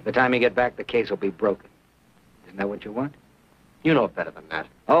 By the time you get back, the case will be broken. Isn't that what you want? You know better than that.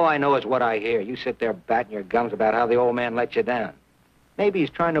 All I know is what I hear. You sit there batting your gums about how the old man let you down. Maybe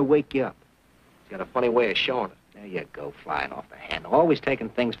he's trying to wake you up. He's got a funny way of showing it. There you go, flying off the handle. Always taking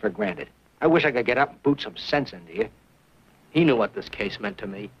things for granted. I wish I could get up and boot some sense into you. He knew what this case meant to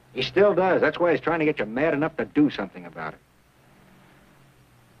me. He still does. That's why he's trying to get you mad enough to do something about it.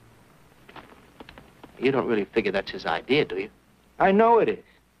 You don't really figure that's his idea, do you? I know it is.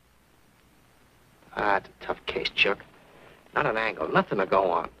 Ah, it's a tough case, Chuck. Not an angle, nothing to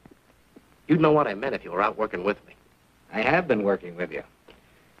go on. You'd know what I meant if you were out working with me. I have been working with you.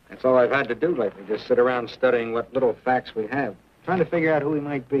 That's all I've had to do lately, just sit around studying what little facts we have, trying to figure out who he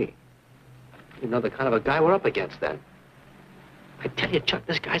might be. You know the kind of a guy we're up against, then. I tell you, Chuck,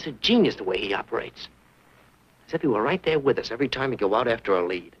 this guy's a genius the way he operates. As if he were right there with us every time we go out after a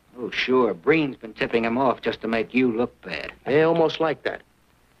lead. Oh, sure. Breen's been tipping him off just to make you look bad. Yeah, almost like that.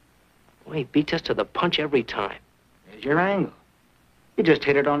 Well, he beats us to the punch every time. There's your angle. You just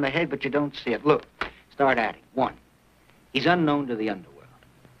hit it on the head, but you don't see it. Look, start adding. 1, he's unknown to the underworld.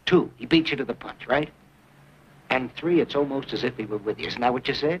 2, he beats you to the punch, right? And 3, it's almost as if he were with you. Isn't that what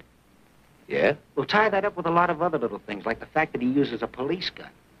you said? Yeah? Well, tie that up with a lot of other little things, like the fact that he uses a police gun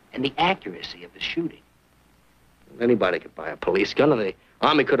and the accuracy of his shooting. Anybody could buy a police gun, and the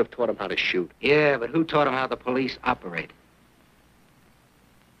Army could have taught him how to shoot. Yeah, but who taught him how the police operate?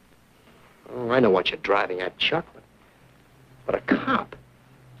 Oh, I know what you're driving at, Chuck, but a cop.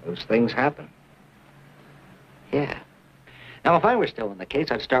 Those things happen. Yeah. Now, if I were still in the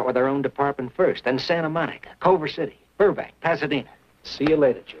case, I'd start with our own department first, then Santa Monica, Culver City, Burbank, Pasadena. See you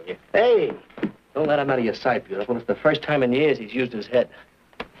later, Junior. Hey, don't let him out of your sight, beautiful. It's the first time in years he's used his head.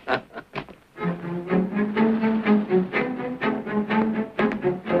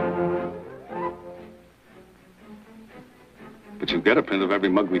 But you get a print of every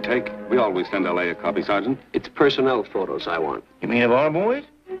mug we take. We always send L.A. a copy, Sergeant. It's personnel photos I want. You mean of our boys?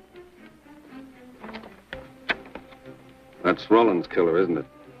 That's Roland's killer, isn't it?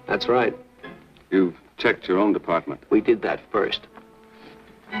 That's right. You've checked your own department. We did that first.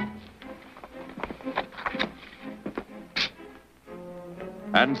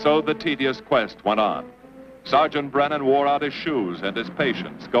 And so the tedious quest went on. Sergeant Brennan wore out his shoes and his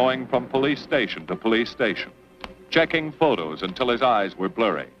patience, going from police station to police station, checking photos until his eyes were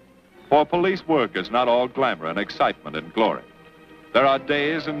blurry. For police work is not all glamour and excitement and glory. There are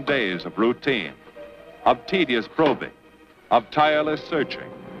days and days of routine, of tedious probing, of tireless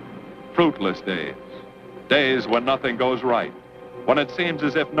searching, fruitless days, days when nothing goes right, when it seems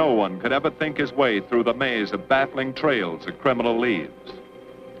as if no one could ever think his way through the maze of baffling trails a criminal leaves.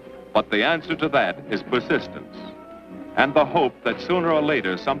 But the answer to that is persistence, and the hope that sooner or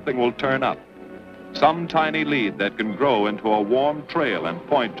later something will turn up, some tiny lead that can grow into a warm trail and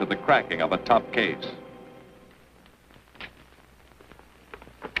point to the cracking of a tough case.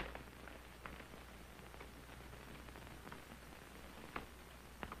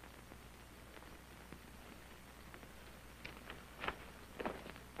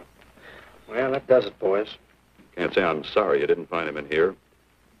 Well, that does it, boys. Can't say I'm sorry you didn't find him in here.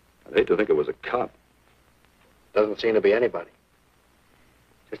 I'd hate to think it was a cop. Doesn't seem to be anybody.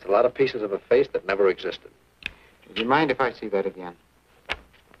 Just a lot of pieces of a face that never existed. Would you mind if I see that again?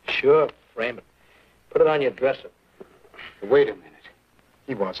 Sure, frame it. Put it on your dresser. Wait a minute.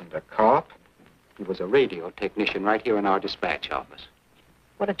 He wasn't a cop. He was a radio technician right here in our dispatch office.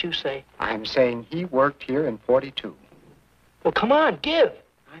 What did you say? I'm saying he worked here in 42. Well, come on, give.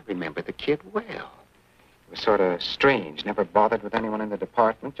 I remember the kid well. He was sort of strange, never bothered with anyone in the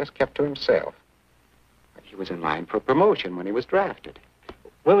department, just kept to himself. But he was in line for promotion when he was drafted.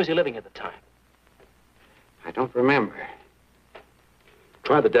 Where was he living at the time? I don't remember.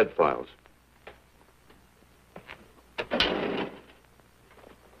 Try the dead files.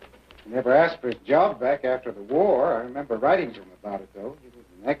 He never asked for his job back after the war. I remember writing to him about it, though. He was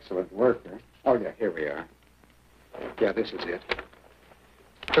an excellent worker. Oh, yeah, here we are. Yeah, this is it.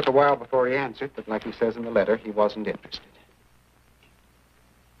 Took a while before he answered, but like he says in the letter, he wasn't interested.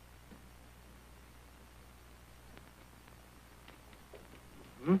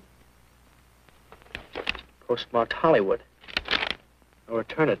 Postmarked Hollywood. No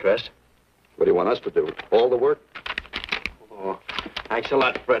return address. What do you want us to do? All the work? Oh, thanks a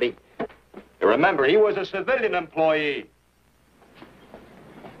lot, Freddie. Remember, he was a civilian employee.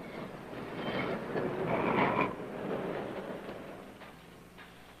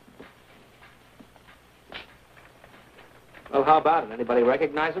 Well, how about it? Anybody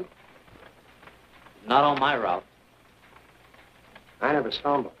recognize him? Not on my route. I never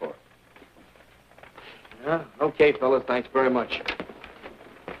saw him before. Yeah, okay, fellas, thanks very much.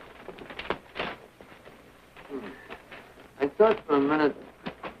 I thought for a minute...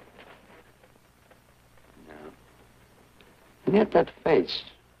 No. And yet that face.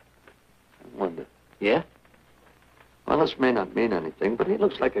 I wonder. Yeah? Well, this may not mean anything, but he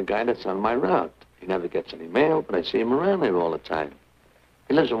looks like a guy that's on my route. He never gets any mail, but I see him around there all the time.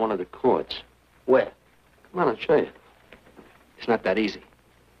 He lives in one of the courts. Where? Come on, I'll show you. It's not that easy.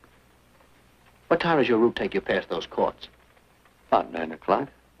 What time does your route take you past those courts? About 9 o'clock.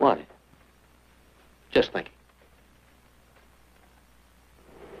 Why? Just thinking.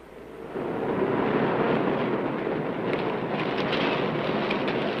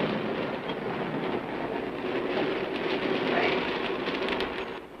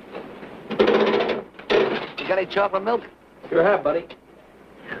 You got any chocolate milk? Sure have, buddy.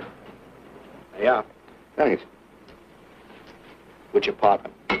 Yeah. Thanks. Which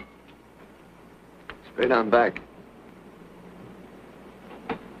apartment? Straight on back.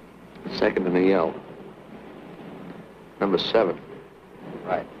 Second in the yell. Number 7.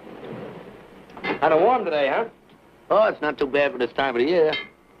 Right. Kind of warm today, huh? Oh, it's not too bad for this time of the year.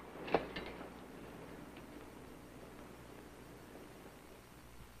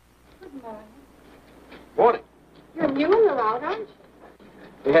 Good morning. Morning. You're new in the route, aren't you?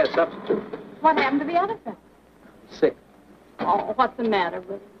 We had a substitute. What happened to the other fellow? Sick. Oh, what's the matter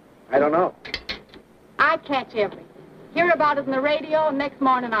with him? I don't know. I catch everything. Hear about it in the radio, and next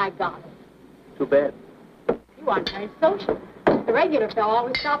morning I got it. Too bad. You aren't very social. The regular fellow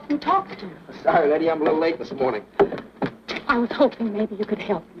always stops and talks to you. Sorry, lady, I'm a little late this morning. I was hoping maybe you could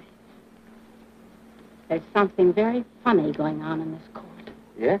help me. There's something very funny going on in this court.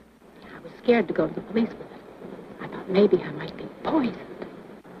 Yeah? I was scared to go to the police with it. I thought maybe I might be poisoned.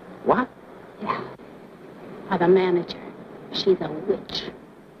 What? Yeah. By the manager. She's a witch.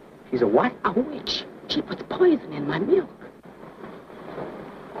 She's a what? A witch. She puts poison in my milk.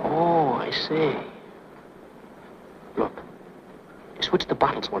 Oh, I see. Look, you switch the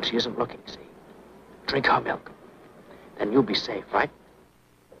bottles when she isn't looking, see? Drink her milk. Then you'll be safe, right?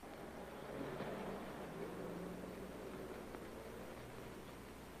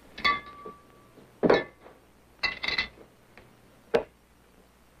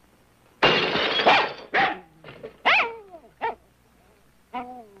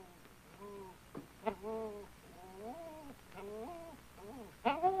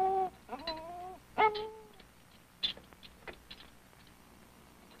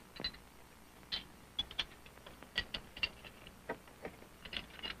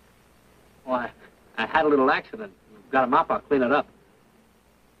 Why, I had a little accident. Got a mop, I'll clean it up.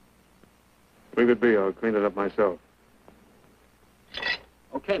 Leave it be. I'll clean it up myself.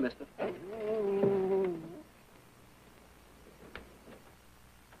 Okay, mister.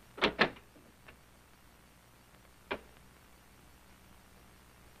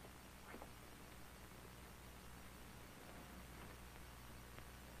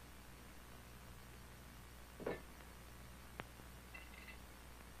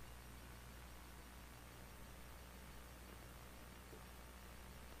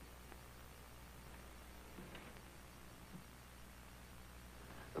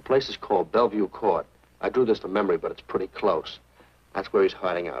 The place is called Bellevue Court. I drew this from memory, but it's pretty close. That's where he's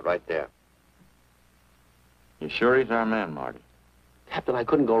hiding out, right there. You sure he's our man, Marty? Captain, I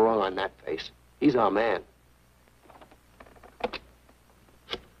couldn't go wrong on that face. He's our man.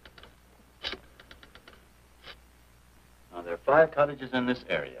 Now, there are 5 cottages in this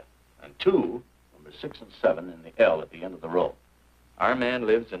area, and 2, number 6 and 7, in the L at the end of the row. Our man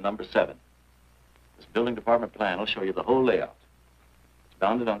lives in number 7. This building department plan will show you the whole layout. It's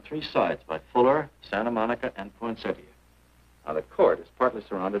bounded on 3 sides by Fuller, Santa Monica, and Poinsettia. Now, the court is partly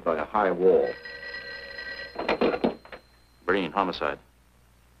surrounded by a high wall. Breen, homicide.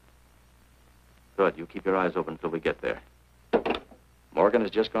 Good. You keep your eyes open until we get there. Morgan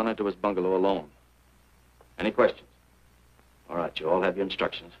has just gone into his bungalow alone. Any questions? All right, you all have your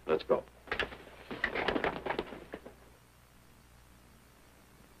instructions. Let's go.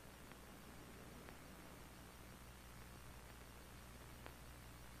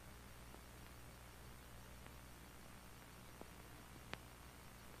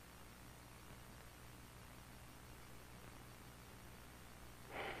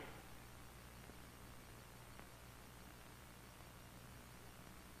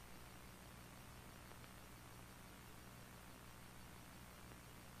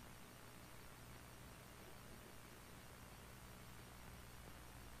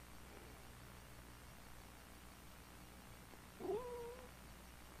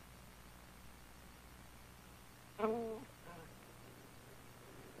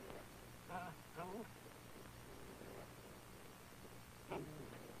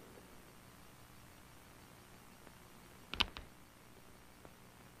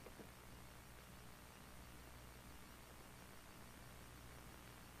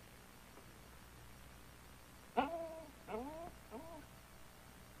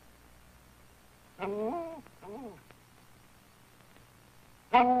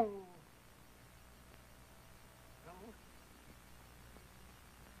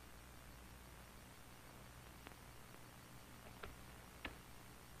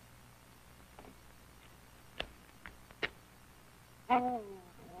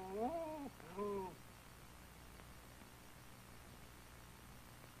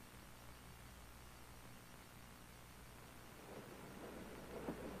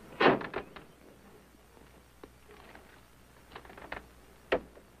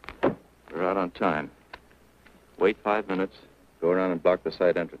 We're out on time. Wait 5 minutes. Go around and block the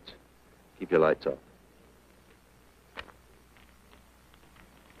side entrance. Keep your lights off.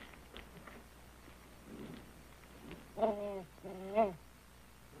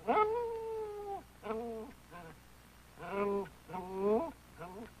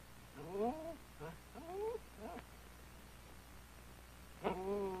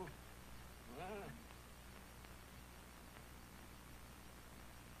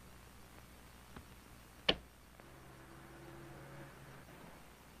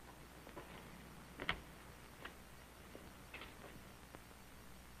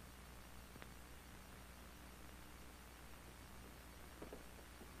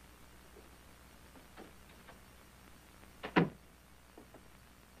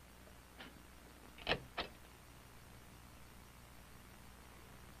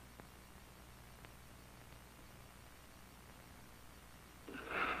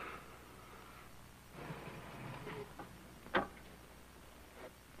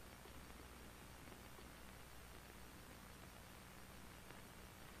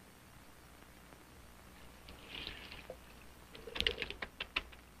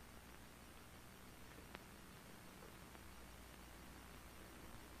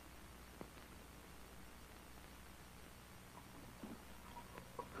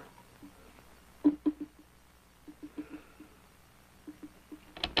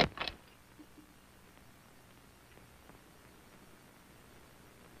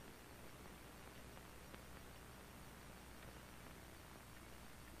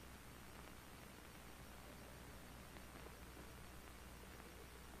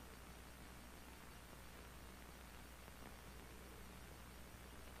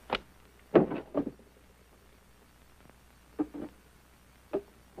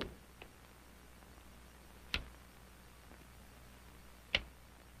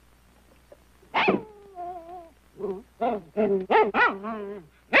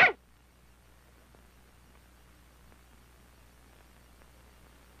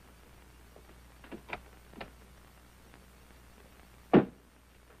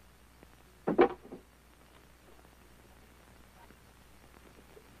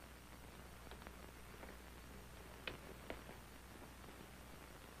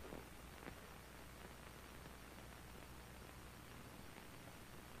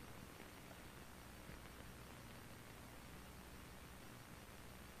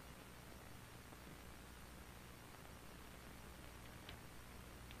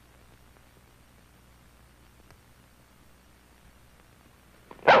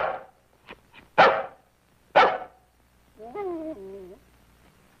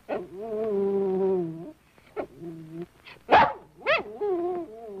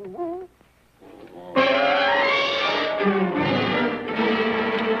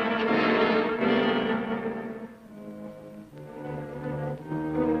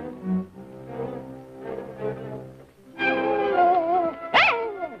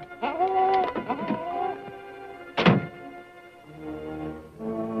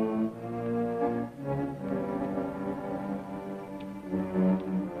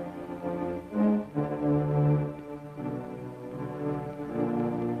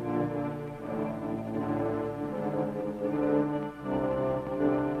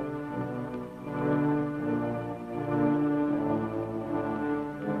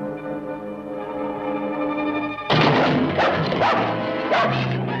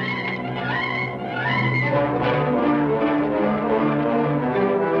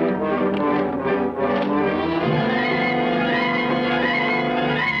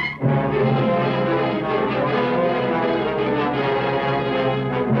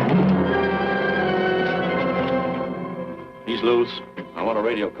 I want a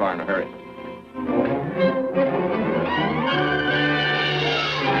radio car in a hurry.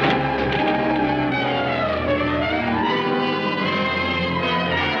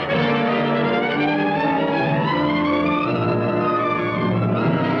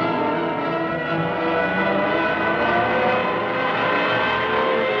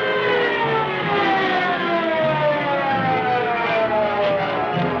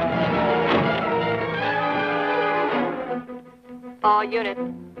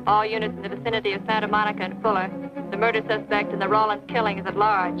 All units in the vicinity of Santa Monica and Fuller. The murder suspect in the Rollins killing is at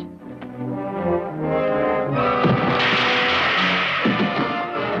large.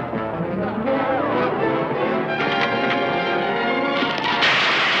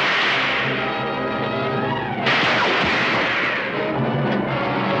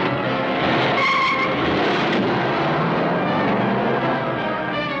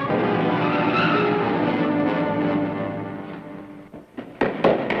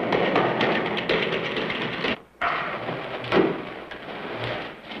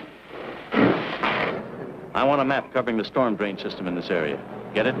 I want a map covering the storm drain system in this area.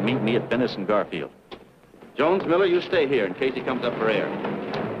 Get it and meet me at Venice and Garfield. Jones, Miller, you stay here in case he comes up for air.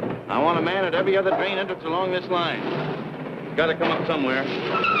 I want a man at every other drain entrance along this line. He's got to come up somewhere.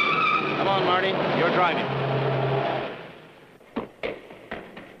 Come on, Marty. You're driving.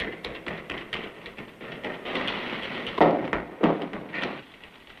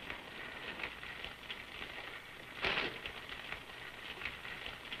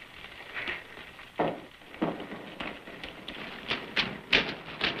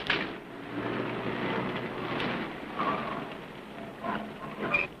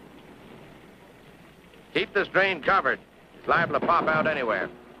 Keep this drain covered. It's liable to pop out anywhere.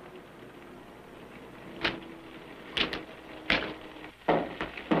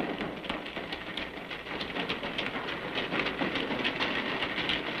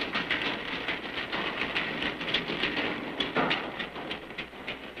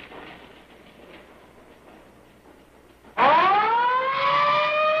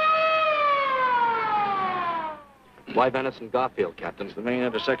 Why Venice and Garfield, Captain? It's the main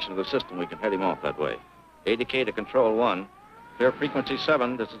intersection of the system. We can head him off that way. ADK to Control 1. Clear frequency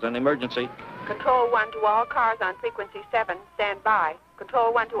 7. This is an emergency. Control 1 to all cars on frequency 7. Stand by.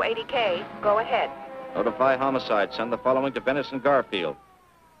 Control 1 to 80K. Go ahead. Notify homicide. Send the following to Venice and Garfield.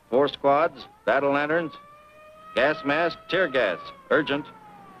 4 squads, battle lanterns, gas mask, tear gas. Urgent.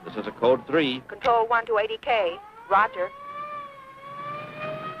 This is a code 3. Control 1 to 80K. Roger.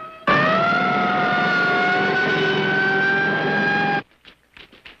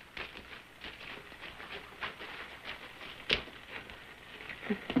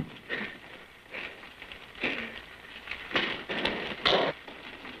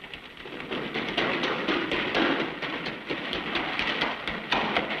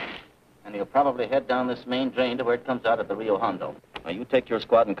 Probably head down this main drain to where it comes out at the Rio Hondo. Now, you take your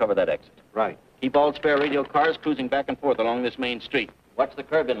squad and cover that exit. Right. Keep all spare radio cars cruising back and forth along this main street. Watch the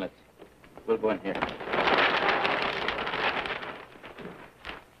curb inlets. We'll go in here.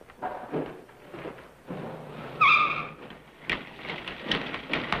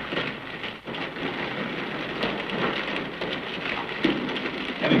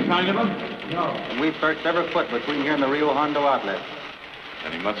 Any sign of him? No. And we've searched every foot between here and the Rio Hondo outlet.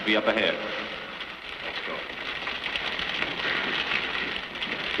 And he must be up ahead. Let's go.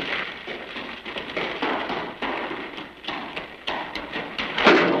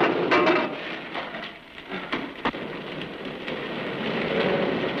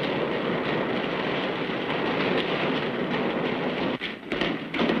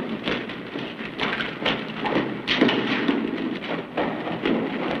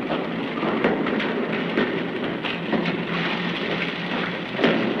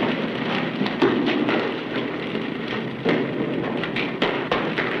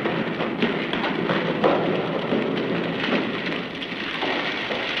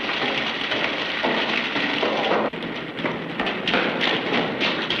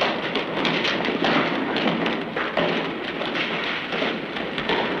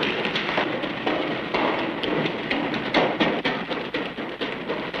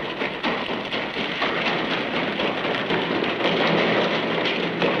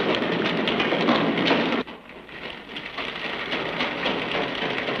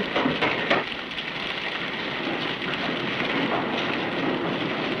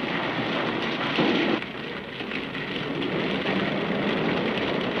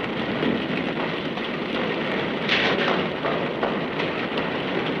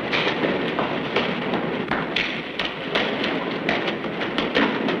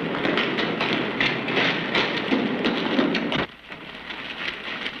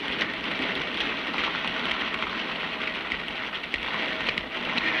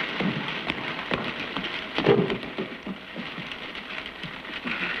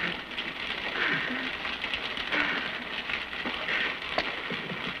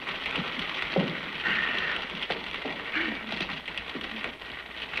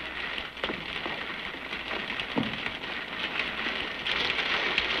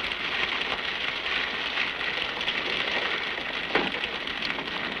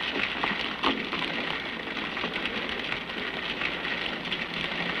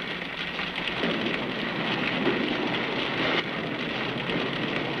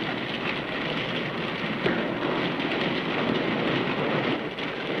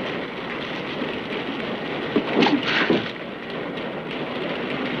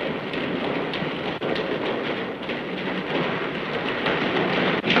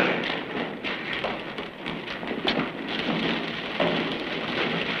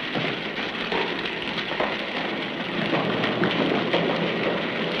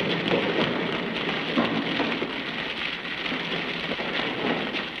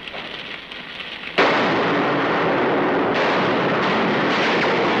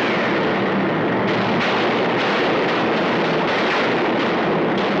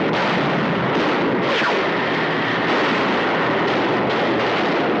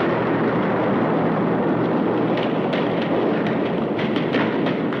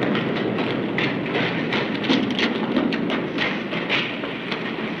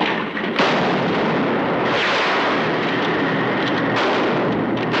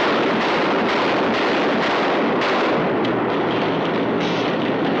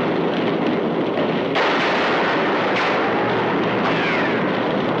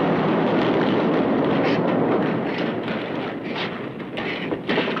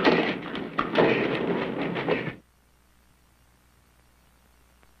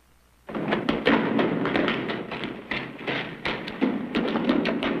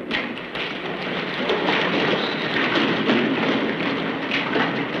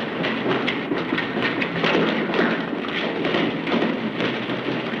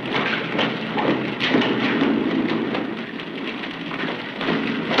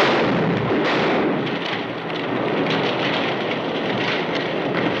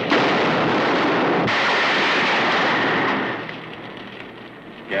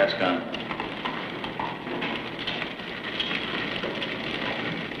 Gas gun.